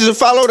flashes and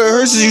follow the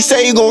hearses. You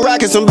say you gon'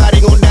 rock it, somebody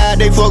gon' die,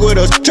 they fuck with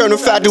us. Turn a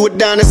 5 to a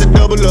dime, that's a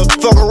double up.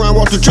 Fuck around,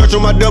 walk to church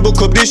on my double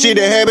cup. This shit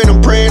a habit,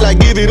 I'm praying like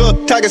give it up.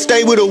 Tiger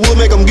stay with a wood,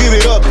 make them give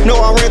it up. No,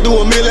 I ran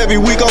through a meal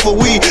every week off a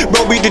weed.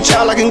 Bro beat the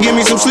child, I can give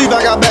me some sleep. I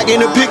got back in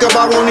the pickup,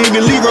 I won't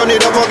even leave. Run it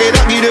up, fuck it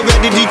up, get it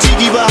back to DT.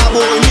 Keep a hot boy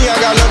with me, I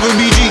got love for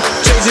BG.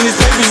 Chasing his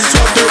papers, it's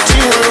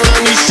 12-13. Run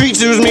around these streets,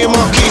 it was me and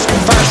Marquise.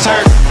 First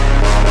turn.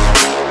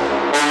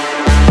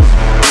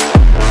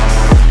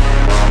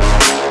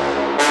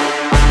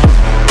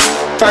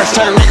 First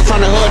time nigga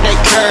from the hood, they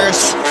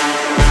curse.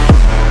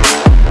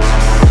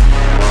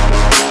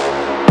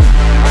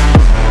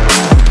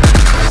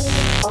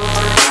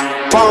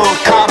 Phone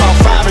call about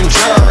 5 and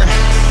jury.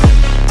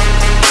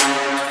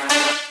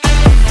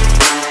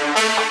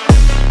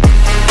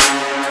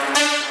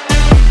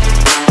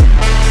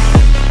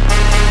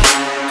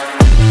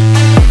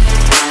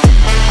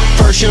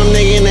 First young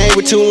nigga in the A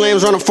with 2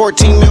 lambs, running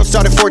 14 mil,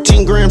 started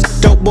 14 grams.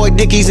 Dope boy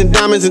Dickies and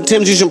diamonds and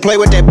Timbs, you should play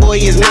with that boy,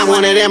 he is not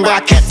one of them. But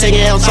I kept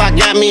taking L, so I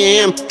got me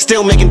and him.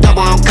 Still making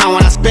double, I don't count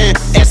when I spend.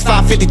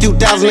 S550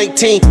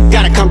 2018,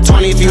 gotta come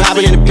 20 if you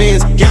hopping in the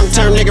Benz. Young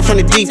term nigga from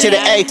the D to the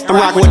A. I'm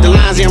rocking with the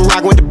lines, yeah, I'm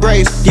rocking with the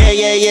Braves.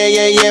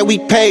 Yeah, we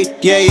paid.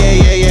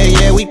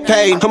 Yeah, we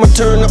paid. I'ma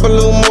turn up a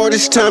little more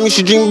this time. You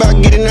should dream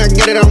about getting out,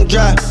 get it on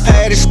dry. I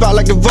had a spot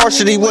like the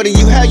varsity. What do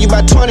you have? You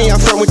buy 20, I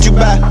front what you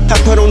buy. I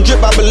put on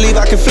drip, I believe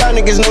I can fly.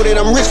 Niggas know that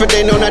I'm rich, but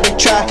they know not to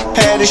try.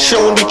 Had a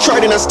show in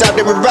Detroit and I stopped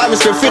at Reviving.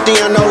 Spent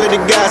 50 on all of the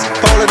guys.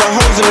 All of the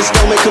hoes in the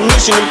store make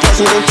commission. And plus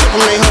I'm gon' tip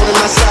them, they holding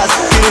my size.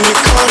 Get in your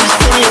car, just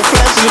put in your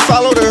flashes and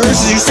follow the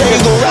hearses. You say you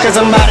gon' rock, cause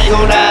somebody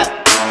gon' die.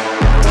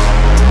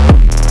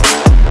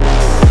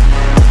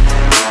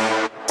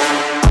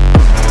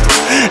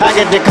 I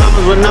get the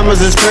commas with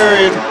numbers is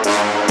period.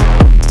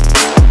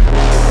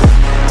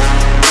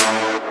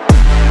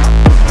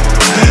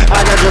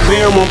 I got your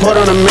beer, I'm gon' put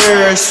on the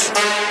mirrors.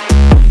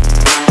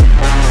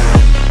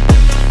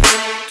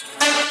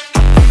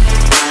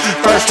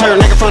 First turn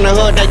nigga from the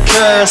hood, they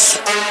curse.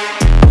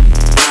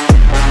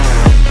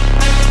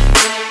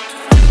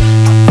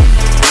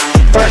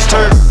 First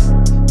turn.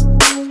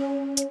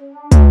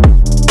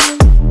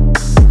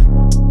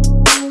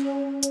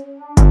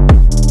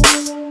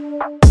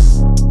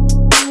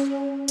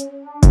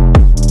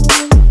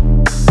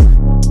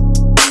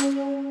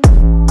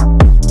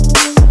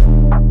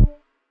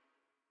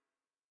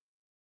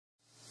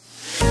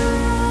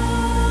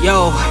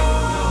 Yo,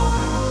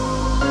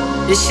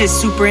 this shit's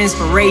super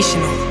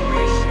inspirational.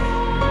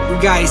 You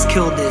guys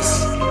killed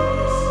this.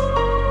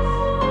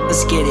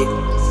 Let's get it.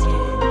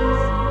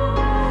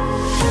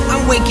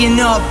 I'm waking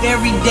up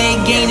every day,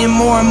 gaining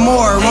more and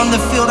more. On the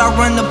field, I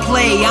run the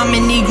play. I'm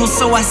an eagle,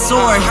 so I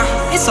soar.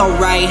 It's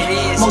alright,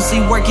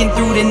 mostly working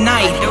through the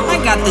night. I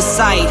got the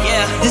sight,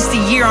 this the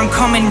year I'm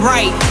coming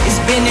right.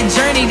 It's been a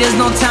journey, there's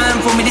no time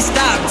for me to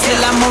stop till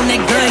I'm on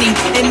that gurney.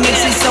 It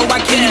makes it so I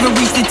can't even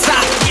reach the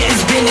top.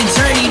 It's been a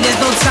journey, there's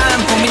no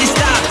time for me to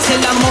stop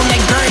till I'm on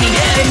that gurney.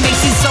 It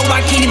makes it so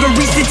I can't even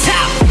reach the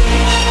top.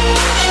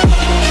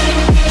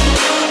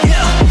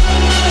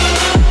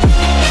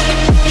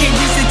 Can't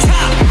reach the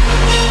top.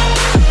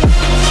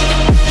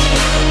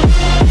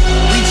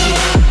 Reach it,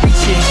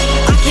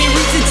 I can't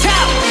reach the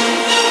top.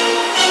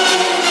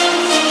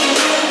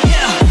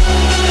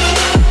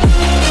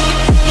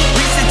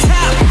 Reach the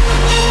top.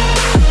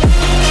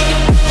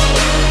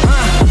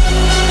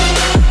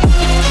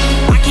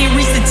 I can't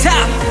reach the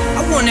top.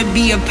 I wanna wanna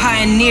be a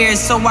pioneer,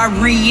 so I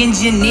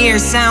re-engineer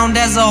sound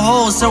as a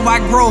whole, so I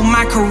grow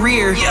my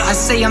career. I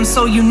say I'm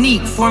so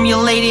unique,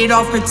 formulated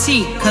off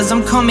critique, cause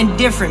I'm coming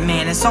different,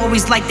 man. It's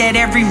always like that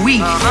every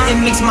week. It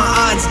makes my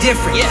odds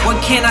different.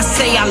 What can I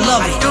say? I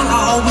love it.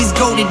 I always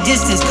go the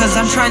distance, cause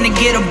I'm trying to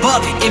get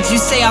above it. If you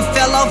say I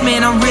fell off,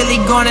 man, I'm really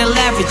gonna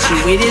laugh at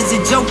you. It is a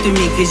joke to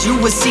me, cause you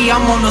will see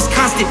I'm on those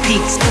constant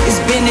peaks. It's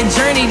been a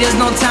journey, there's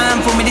no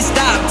time for me to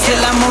stop till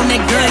I'm on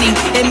that gurney.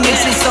 It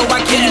makes it so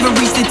I can't even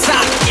reach the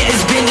top.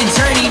 It's been a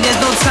journey,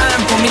 there's no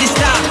time for me to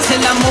stop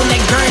till I'm on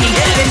that gurney.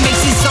 It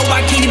makes it so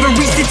I can't even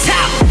reach the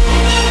top.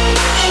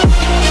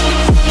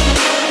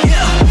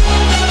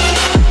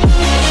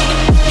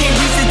 Can't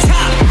reach the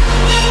top.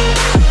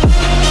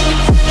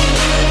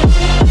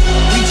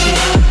 Reach it,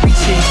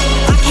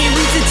 I can't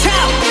reach the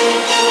top.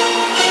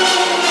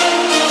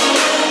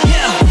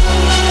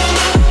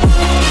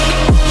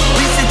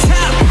 Reach the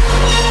top.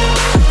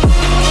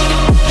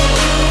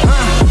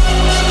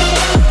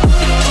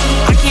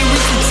 I can't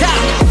reach the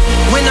top.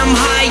 When I'm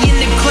high in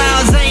the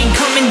clouds, I ain't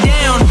coming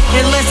down.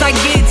 Unless I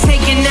get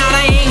taken out,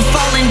 I ain't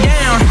falling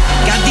down.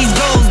 Got these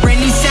goals, brand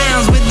new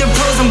sounds. With the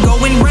pros, I'm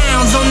going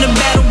rounds on the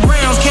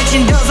battlegrounds.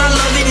 Catching dubs, I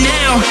love it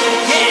now.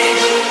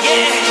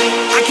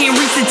 Yeah, I can't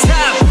reach the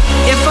top.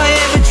 If I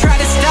ever try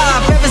to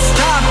stop,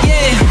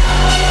 yeah.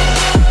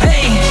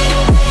 Hey,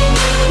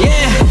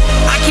 yeah,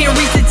 I can't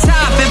reach the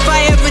top if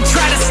I ever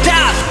try to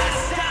stop.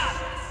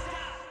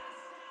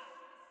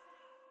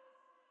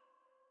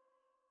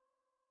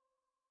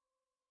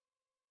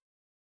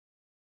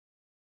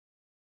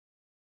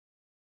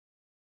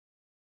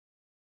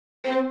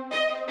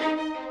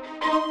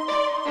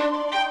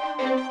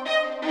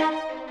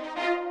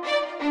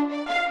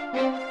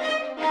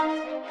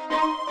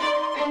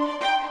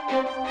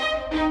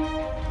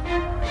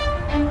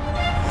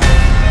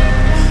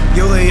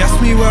 Yo, they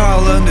asked me where I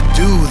learned to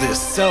do this.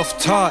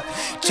 Self-taught,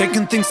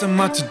 checking things on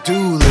my to-do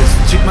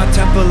list. Treat my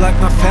temper like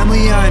my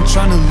family, I ain't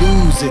trying to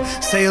lose it.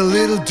 Say a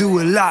little,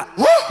 do a lot.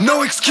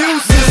 No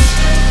excuses.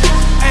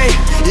 Hey,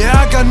 yeah,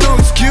 I got no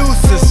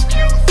excuses.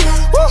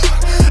 Woo,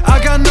 I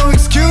got no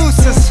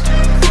excuses.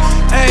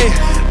 Hey,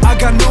 I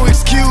got no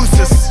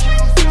excuses.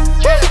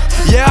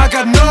 Yeah, I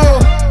got no.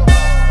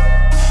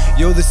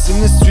 Yo, this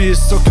industry is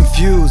so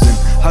confusing.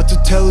 Hard to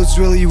tell who's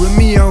really with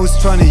me or who's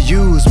trying to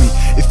use me.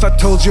 If I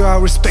told you I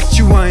respect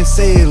you, I ain't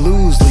say it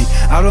loosely.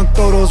 I don't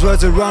throw those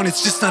words around,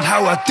 it's just not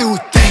how I do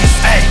things.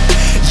 Hey,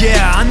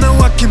 yeah, I know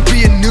I can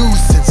be a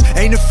nuisance.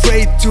 Ain't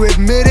afraid to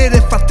admit it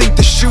if I think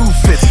the shoe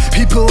fits.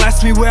 People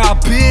ask me where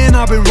I've been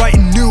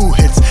writing new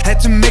hits. Had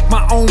to make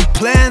my own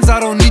plans, I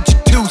don't need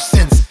your 2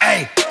 cents.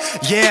 Hey,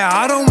 yeah,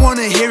 I don't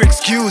wanna hear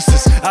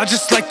excuses. I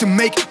just like to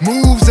make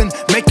moves and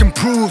make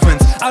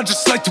improvements. I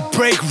just like to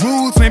break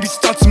rules, maybe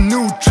start some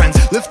new trends.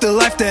 Live the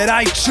life that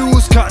I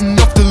choose, cutting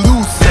off the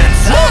loose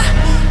ends.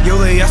 Yo,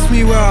 they asked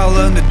me where I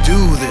learned to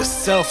do this.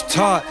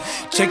 Self-taught,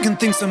 checking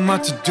things on my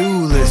to-do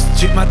list.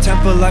 Treat my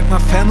temper like my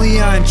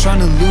family, I ain't trying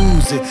to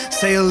lose it.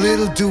 Say a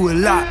little, do a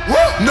lot.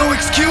 No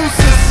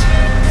excuses.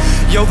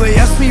 Yo, they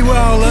asked me where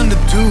I learned to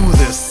do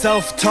this.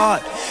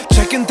 Self-taught,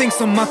 checking things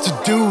on my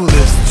to-do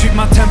list. Treat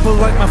my temper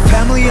like my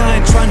family, I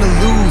ain't trying to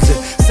lose it.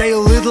 Say a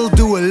little,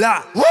 do a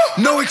lot.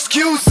 No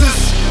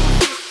excuses.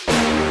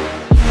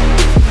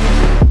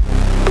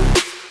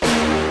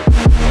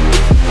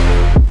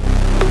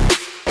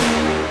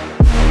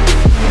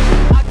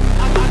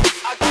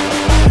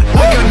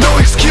 I got no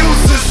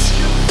excuses.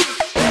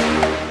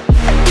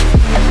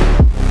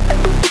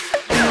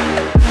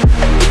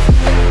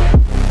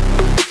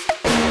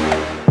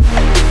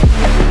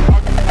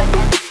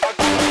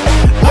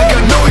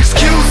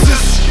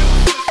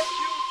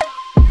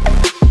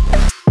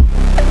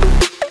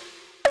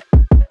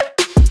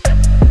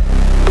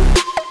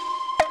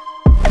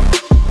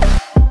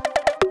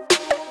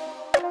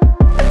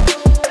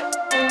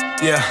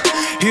 Yeah,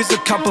 here's a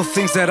couple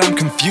things that I'm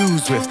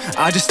confused with.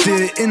 I just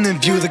did an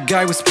interview, the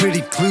guy was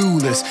pretty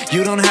clueless.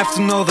 You don't have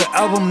to know the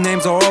album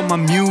names or all my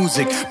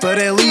music, but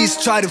at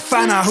least try to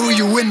find out who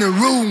you in the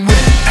room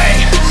with.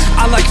 Ay,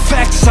 I like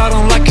facts, I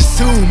don't like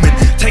assuming.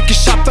 Take a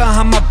shot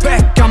behind my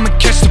back, I'ma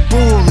catch the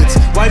bullets.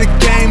 Why the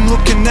game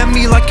looking at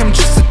me like I'm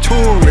just a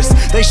tourist?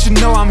 They should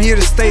know I'm here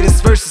to stay,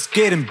 this verse is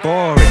getting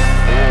boring.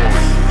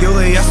 Yo,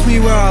 they asked me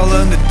where I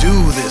learned to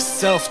do this.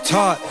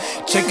 Self-taught,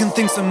 checking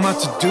things on my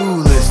to-do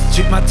list.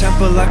 Treat my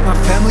temper like my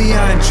family,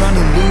 I ain't trying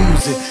to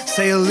lose it.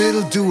 Say a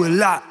little, do a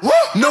lot.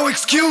 No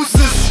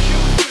excuses.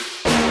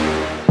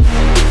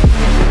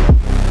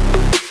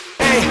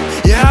 Hey,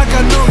 yeah, I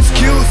got no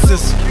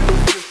excuses.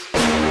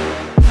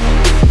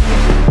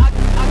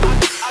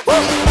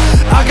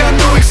 I got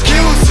no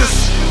excuses.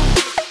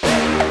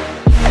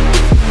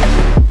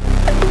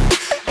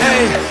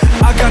 Hey,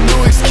 I got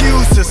no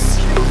excuses.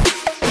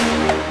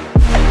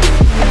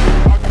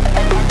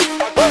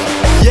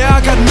 Yeah,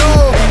 I got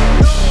no.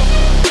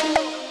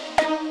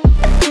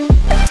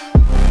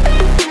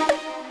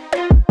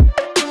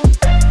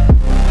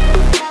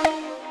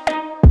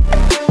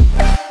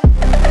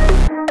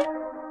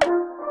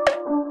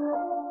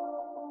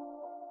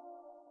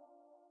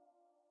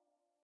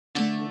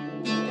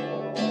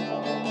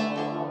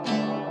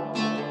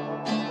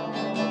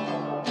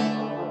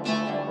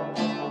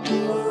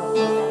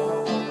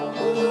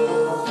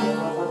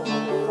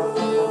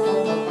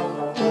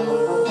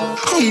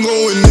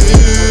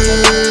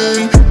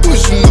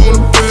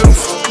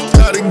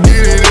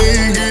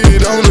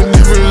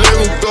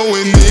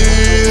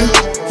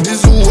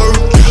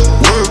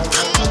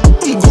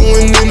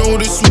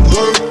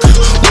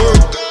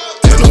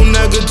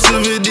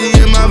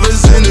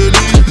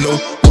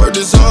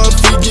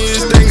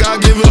 years, think I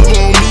give up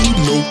on me?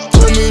 No.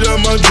 Told me that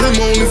my dream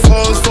only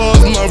falls far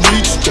as my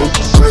reach. Yo,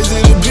 crazy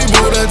the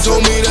people that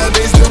told me that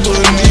they still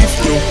beneath.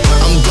 Yo,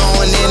 I'm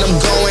going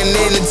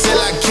in until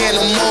I can't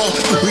no more.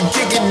 We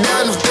kick it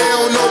down if they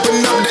don't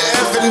open up the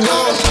effing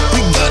door.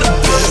 We gotta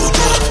build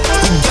up,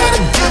 we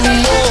gotta give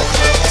them more.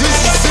 This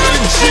is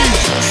energy,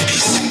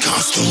 it's a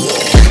constant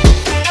war.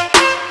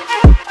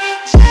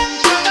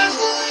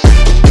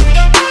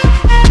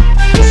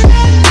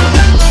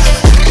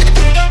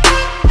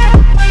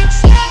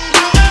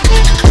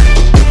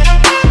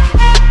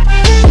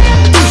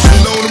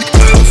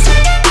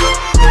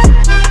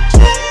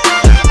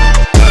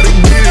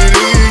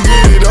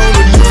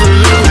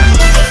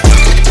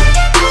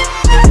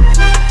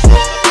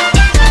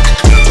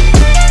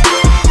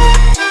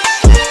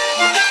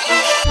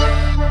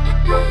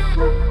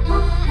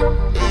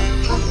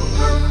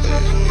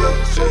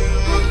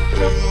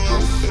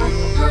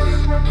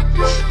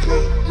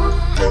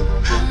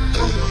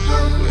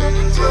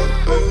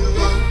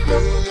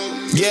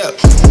 Yeah,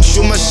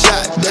 shoot my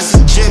shot, that's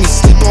a Jimmy,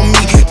 sleep on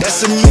me,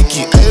 that's a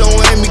Mickey. Ain't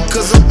don't hate me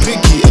cause I'm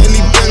picky,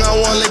 anything I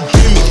want, like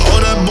give me. All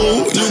that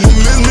boo, you gon'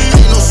 miss me.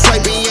 Ain't no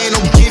swiping, ain't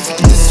no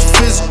gifting. This is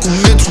physical,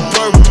 mental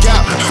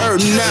workout.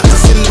 Hurt now,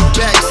 it's in the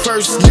back,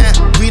 first snap.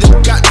 We done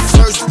got the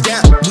first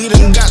down, we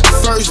done got the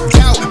first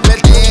doubt.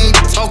 Bet they ain't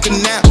talking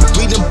now,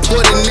 we done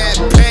put in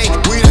that pain.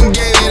 We done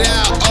gave it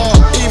out all,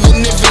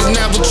 even if it's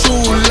never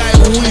true, like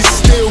we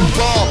still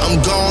ball. I'm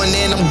going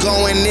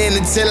in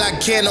until I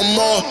can't no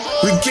more.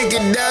 We kick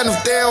it down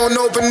if they don't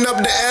open up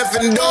the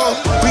effing door.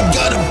 We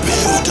gotta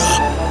build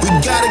up, we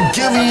gotta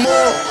give them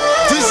more.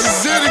 This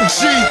is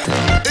energy,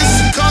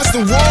 it's a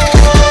constant war.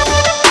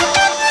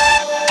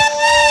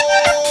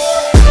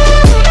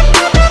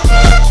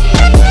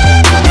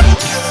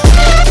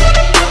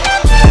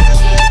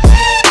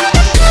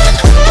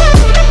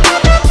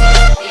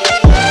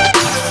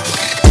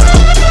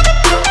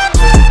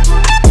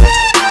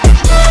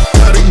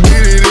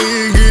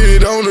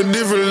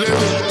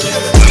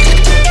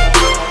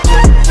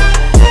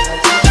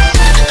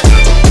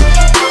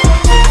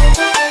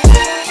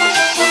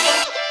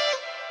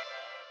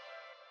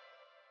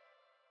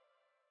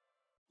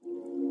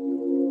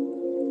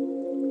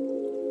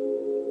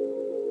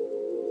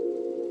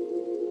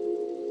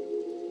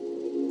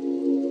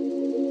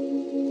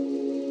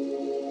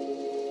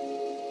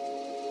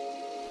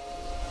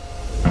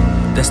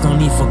 There's no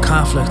need for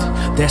conflict,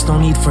 there's no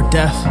need for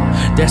death.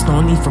 There's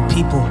no need for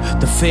people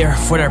to fear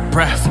for their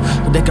breath.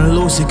 But they can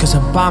lose it cause a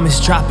bomb is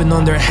dropping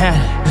on their head.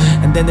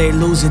 And then they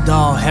lose it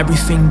all,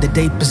 everything that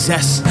they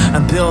possess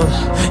and build.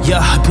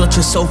 Yeah, built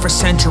your soul for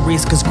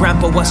centuries cause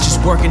grandpa was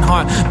just working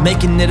hard,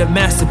 making it a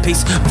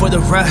masterpiece for the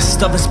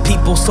rest of his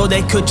people so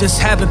they could just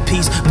have a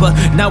peace. But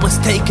now it's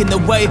taken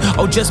away,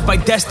 oh just by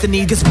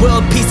destiny. Cause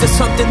world peace is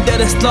something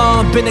that has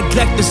long been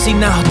neglected. See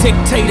now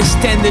dictators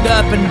stand it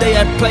up and they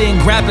are playing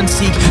grab and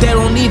seek. They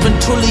don't even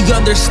truly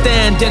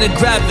understand their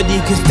gravity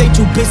cause they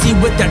too busy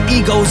with their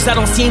egos. I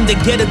don't seem to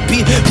get a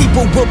beat.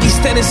 People will be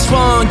standing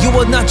strong, you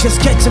will not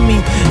just get to me.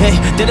 Hey,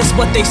 that is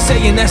what they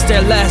say and that's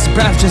their last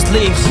breath just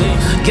leaves.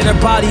 Get a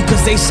body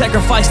cause they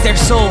sacrifice their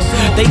soul.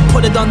 They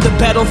put it on the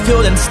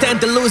battlefield and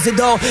stand to lose it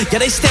all. Yeah,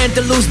 they stand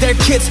to lose their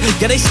kids.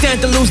 Yeah, they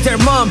stand to lose their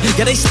mom.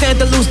 Yeah, they stand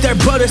to lose their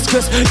brothers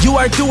cause you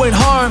are doing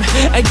harm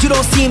and you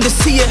don't seem to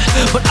see it.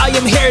 But I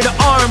am here to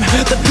arm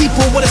the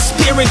people with a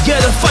spirit,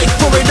 yeah, to fight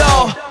for it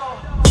all.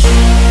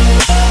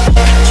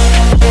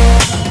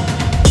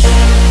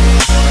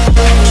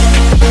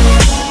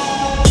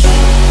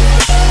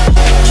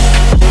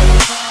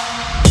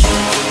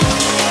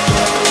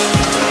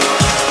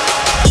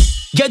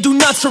 Yeah, do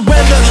not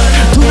surrender,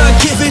 do not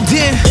give it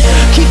in.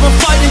 Keep on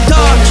fighting,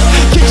 dog,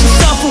 get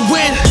yourself a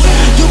win.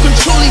 You can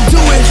truly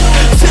do it,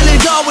 feel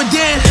it all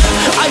within.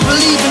 I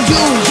believe in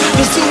you,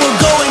 cause you will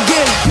go and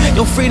get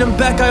your freedom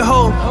back, I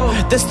hope.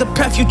 That's the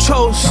path you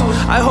chose,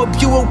 I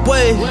hope you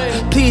awake.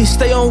 Please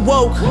stay on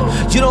woke,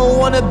 you don't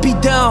wanna be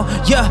down,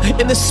 yeah,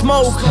 in the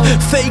smoke.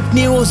 Fake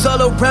news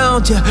all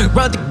around you,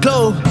 around the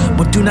globe.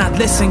 But do not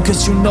listen,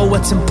 cause you know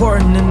what's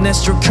important.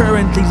 Unless you're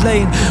currently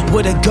laying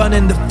with a gun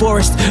in the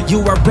forest,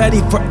 you are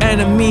ready for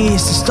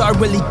enemies to start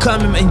really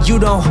coming. And you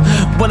don't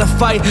wanna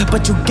fight,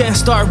 but you can't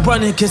start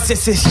running. Cause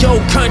this is your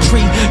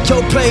country,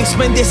 your place,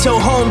 man, this your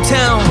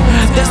hometown.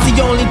 That's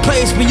the only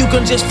place where you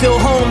can just feel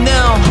home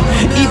now.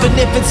 Even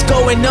if it's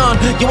going on,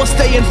 you will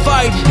stay and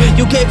fight.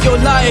 You gave your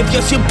life,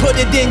 yes, you put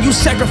it in, you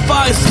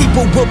sacrifice.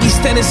 People will be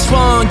standing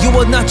strong, you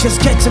will not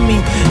just get to me.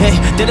 Hey,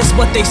 that is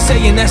what they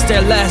say and that's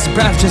their last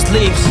breath just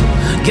leaves.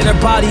 Get a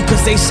body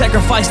cause they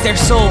sacrifice their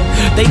soul.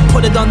 They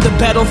put it on the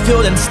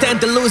battlefield and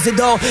stand to lose it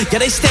all. Yeah,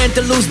 they stand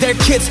to lose their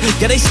kids.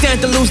 Yeah, they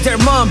stand to lose their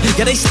mom.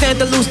 Yeah, they stand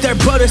to lose their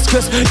brothers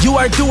cause you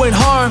are doing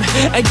harm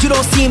and you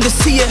don't seem to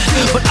see it.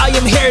 But I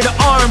am here to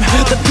arm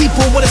the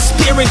people with a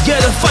spirit, yeah,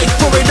 to fight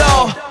for it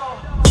all.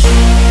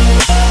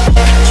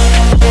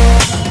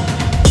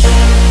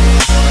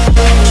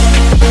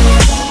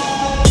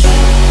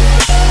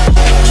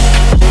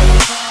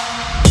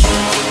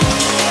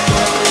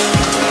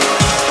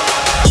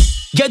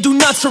 Yeah, do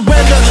not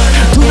surrender,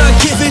 do not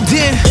give it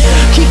in.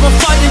 Keep on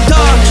fighting,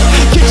 dog,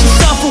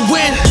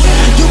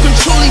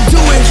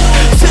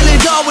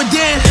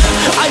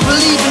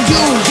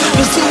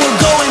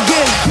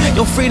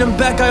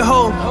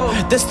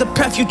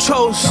 path you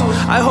chose.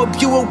 I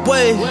hope you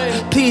away.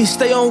 Please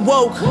stay on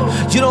woke.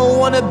 You don't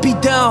wanna be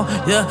down,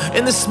 yeah,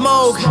 in the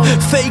smoke.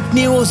 Fake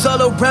news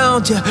all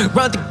around, yeah,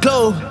 around the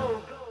globe.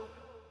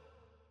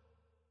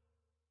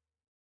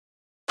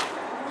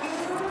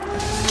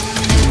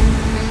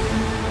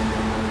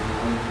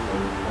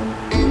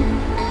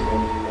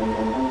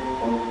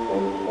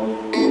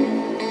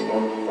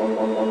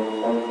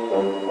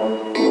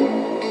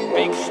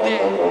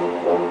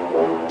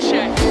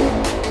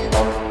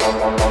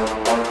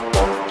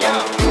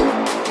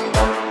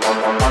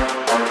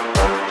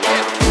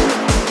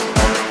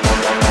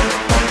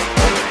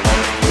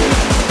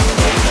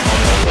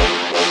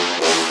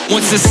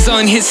 Once the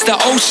sun hits the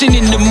ocean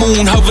and the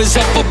moon hovers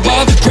up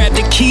above, grab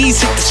the keys,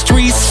 hit the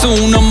streets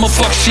soon, I'ma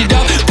fuck shit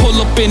up. Pull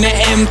up in a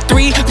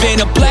M3, van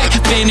of black,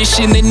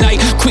 vanish in the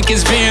night, quick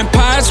as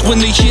vampires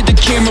when they hear the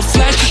camera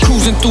flash.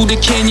 Cruising through the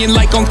canyon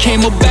like on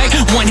Camelback,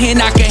 one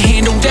hand I can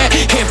handle that,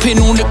 hairpin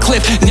on the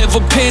cliff,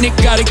 never panic,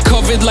 got it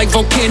covered like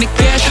volcanic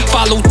ash.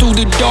 Follow through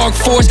the dark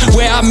forest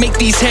where I make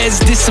these heads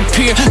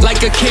disappear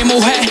like a camel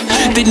hat.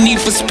 The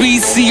need for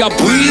speed, see I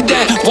breathe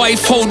that,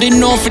 wife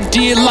holding on for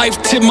dear life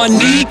to my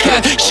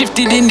kneecap.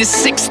 Shifted into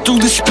 6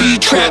 through the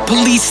speed trap.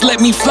 Police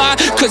let me fly,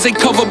 cause they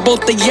cover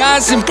both the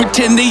eyes and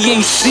pretend they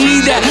ain't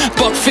see that.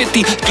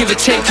 $150, give or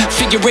take,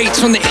 figure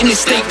eights on the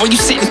interstate. While you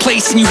sit in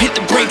place and you hit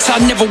the brakes,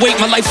 I never wait,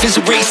 my life is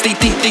a race. They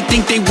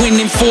think they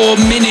winning for a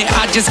minute,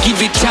 I just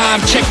give it time.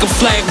 Check a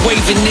flag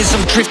waving as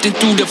I'm drifting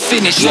through the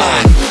finish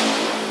line.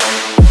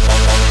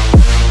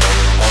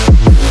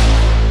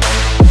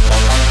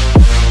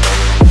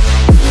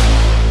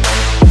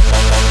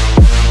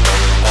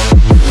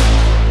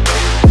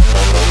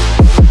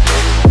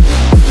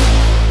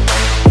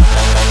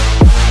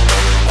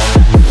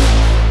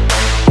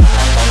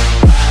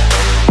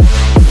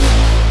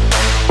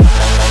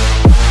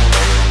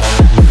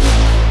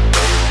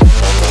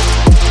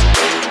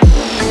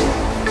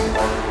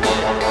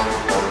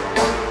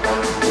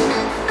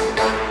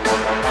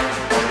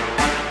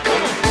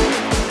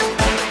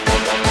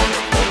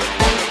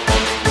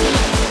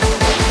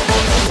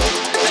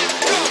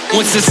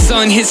 Once the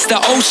sun hits the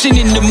ocean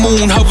and the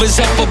moon hovers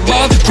up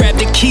above, grab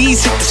the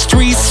keys, hit the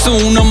streets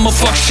soon, I'ma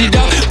fuck shit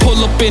up. Pull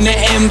up in a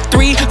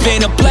M3,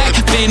 van of black,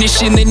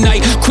 vanish in the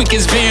night, quick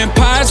as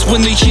vampires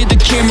when they hear the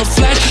camera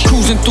flash.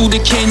 Cruising through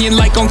the canyon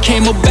like on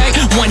Camelback,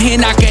 one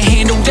hand I can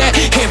handle that,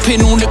 hairpin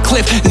on the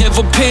cliff,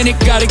 never panic,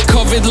 got it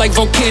covered like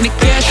volcanic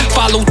ash.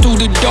 Follow through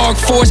the dark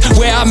forest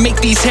where I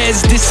make these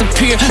heads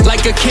disappear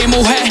like a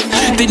camel hat.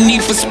 The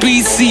need for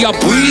speed, see I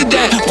breathe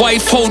that,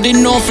 wife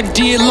holding on for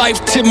dear life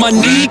to my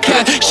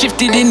kneecap.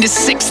 Shifted into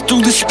 6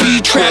 through the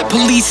speed trap.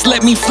 Police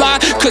let me fly,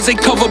 cause they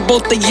cover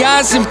both the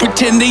eyes and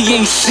pretend they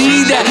ain't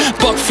see that.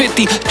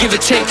 $150, give or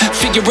take,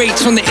 figure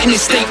eights on the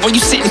interstate. While you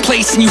sit in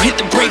place and you hit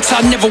the brakes,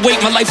 I never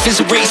wait, my life is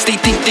a race. They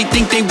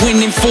think they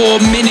winning for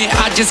a minute,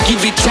 I just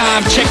give it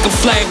time. Check a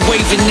flag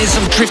waving as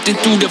I'm drifting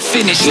through the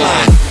finish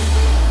line.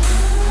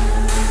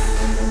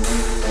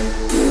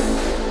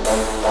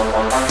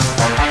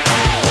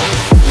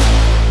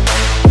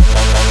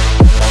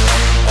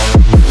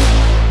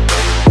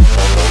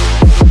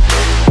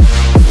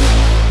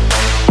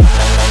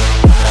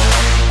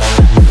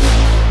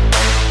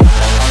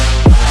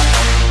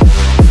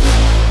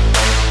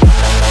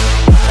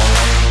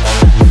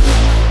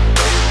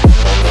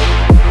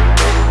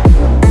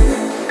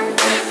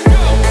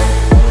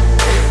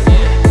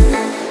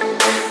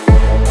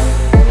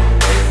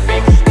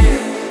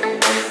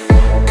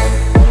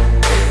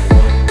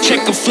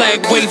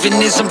 Flag waving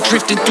as I'm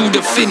drifting through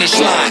the finish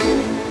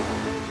line.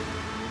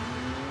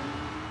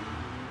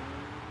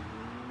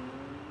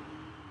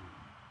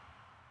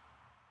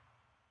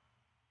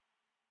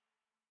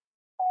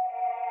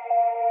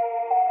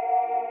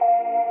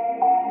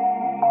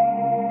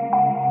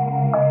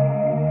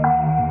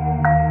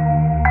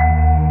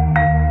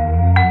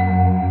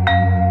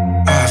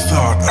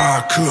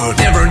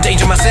 Never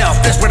endanger myself,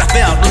 that's what I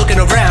felt. Looking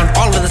around,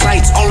 all of the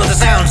sights, all of the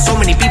sounds. So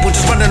many people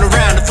just running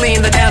around,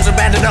 fleeing the towns,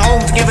 abandoning their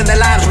homes, giving their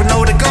lives with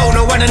nowhere to go.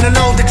 No one to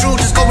know the truth,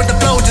 just go with the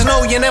flow. Just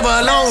know you're never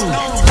alone.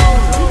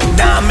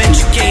 Now I'm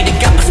educated,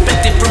 got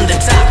perspective from the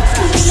top.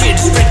 Shit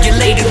is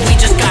regulated, we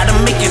just gotta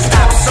make it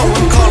stop. So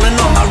I'm calling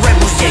all my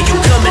rebels, yeah, you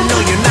coming, no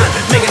you're not.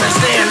 Making a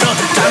stand up,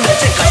 time to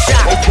take a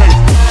shot. Okay.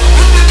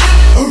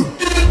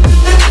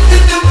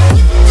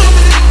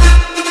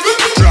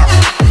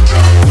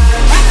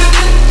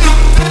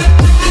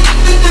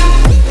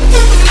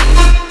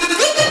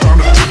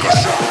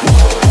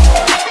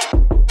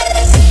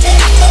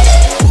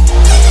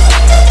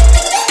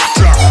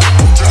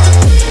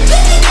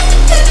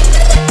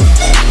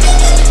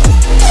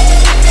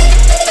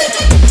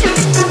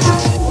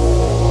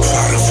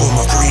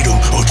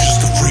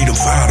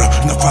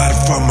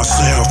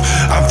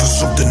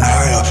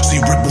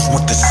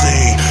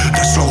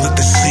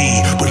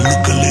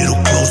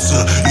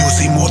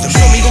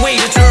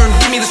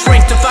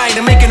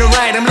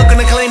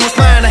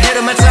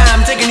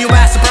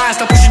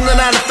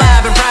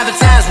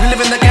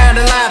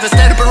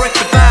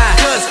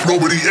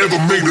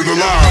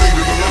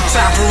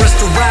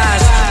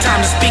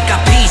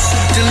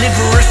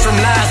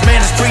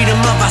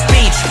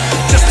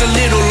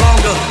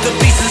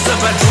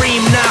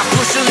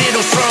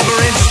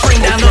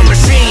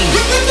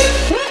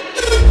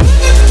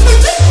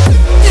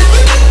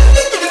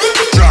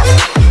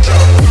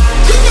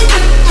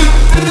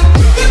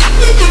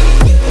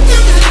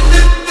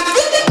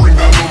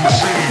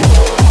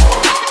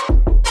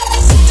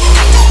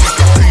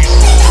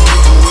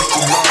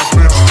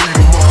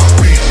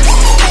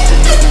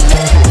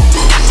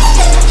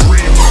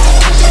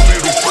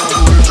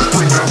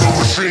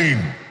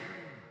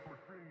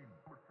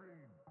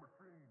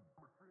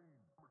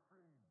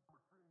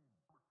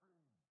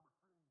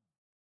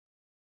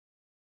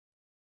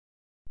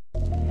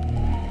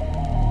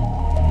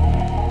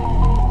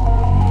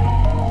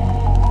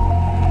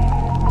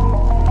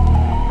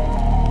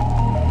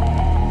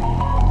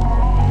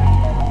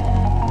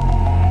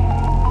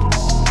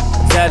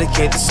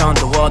 dedicate this song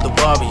to all the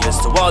warriors,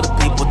 to all the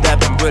people that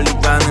been really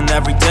grinding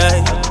every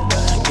day.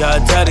 Yeah, I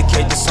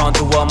dedicate this song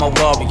to all my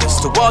warriors,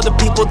 to all the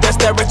people that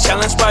stare a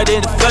challenge right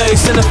in the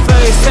face, and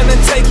then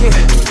take it,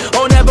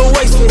 oh never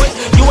waste it.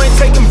 You ain't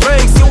taking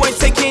breaks, you ain't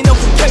taking no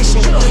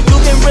vacation. You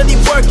been really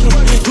working,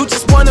 you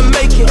just wanna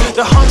make it.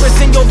 The hunger's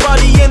in your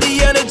body and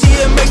the energy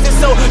it makes it.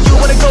 So you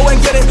wanna go and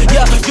get it,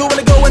 yeah, you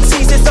wanna go and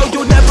seize it. So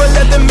you never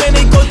let the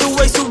minute go through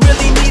waste, you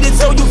really need it.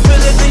 So you feel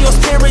it in your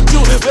spirit,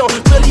 you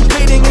really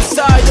bleeding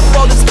inside of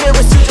all the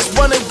spirits. You just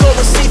wanna go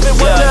receive it.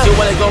 Yeah, you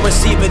wanna go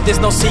receive it.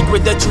 There's no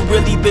secret that you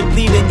really been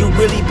bleeding. You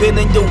really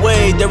been in your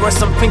way. There are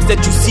some things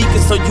that you seek,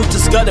 and so you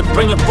just gotta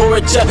bring it for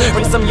it. Yeah,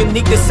 bring some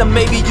uniqueness, and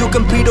maybe you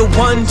can be the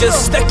one.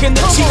 Just stacking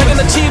the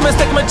achievements,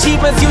 stacking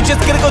achievements. You just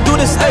gotta go do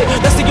this. Hey,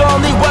 that's the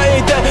only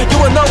way that you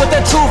will know what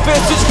that truth is.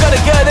 You just gotta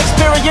get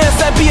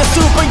experience and be a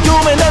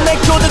superhuman, and they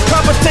kill the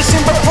competition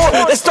before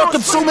they start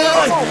consuming.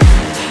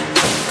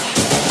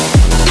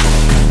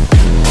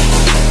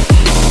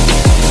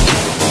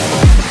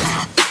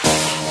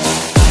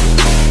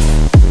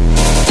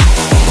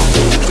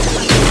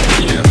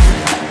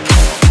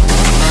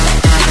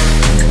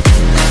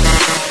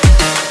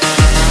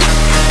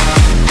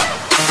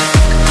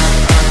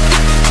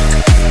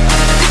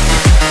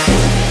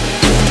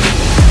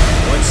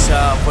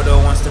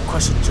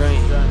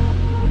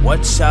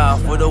 Watch out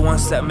for the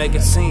ones that make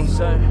it seem.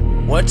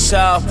 Watch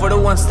out for the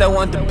ones that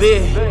want the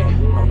big.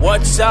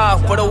 Watch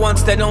out for the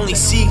ones that only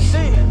see.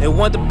 They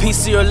want a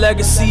piece of your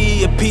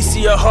legacy, a piece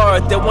of your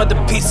heart. They want a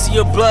piece of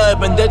your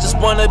blood, and they just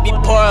wanna be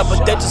part.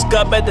 But they just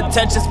got bad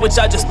intentions, which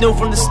I just knew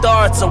from the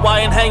start. So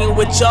I ain't hanging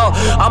with y'all.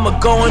 I'ma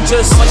go and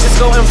just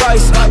go and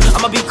rise.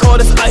 I'ma be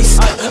cold as ice.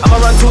 I'ma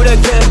run through that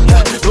game,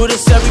 do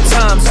this every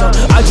time. So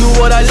I do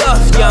what I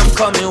love, yeah, I'm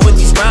coming with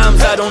these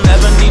rhymes. I don't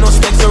ever need no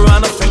snakes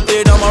around, I think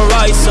that I'm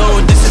alright. So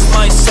this is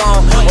my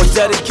song, or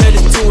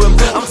dedicated to him.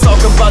 I'm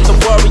talking about the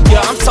warrior,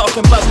 I'm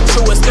talking about the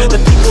truest. The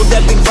people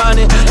that been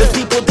grinding, the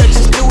people that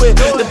just do it,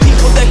 the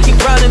people that keep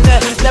grinding, that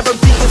never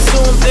be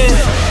consumed in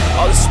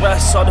all the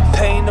stress, all the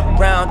pain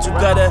around. You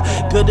gotta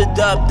build it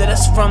up, that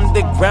it's from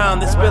the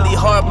ground. It's really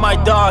hard, my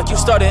dog, you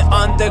started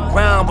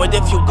underground. But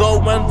if you go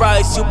and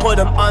rise, you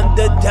put them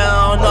under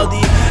down. All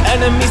the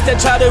enemies that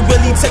try to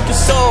really take your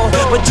soul,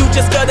 but you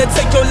just gotta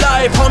take your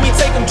life, homie,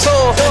 take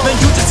control. Man,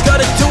 you just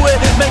gotta do it,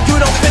 man, you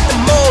don't fit the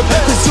mold,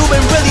 cause you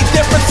been really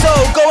different, so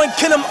go and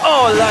kill them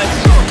all like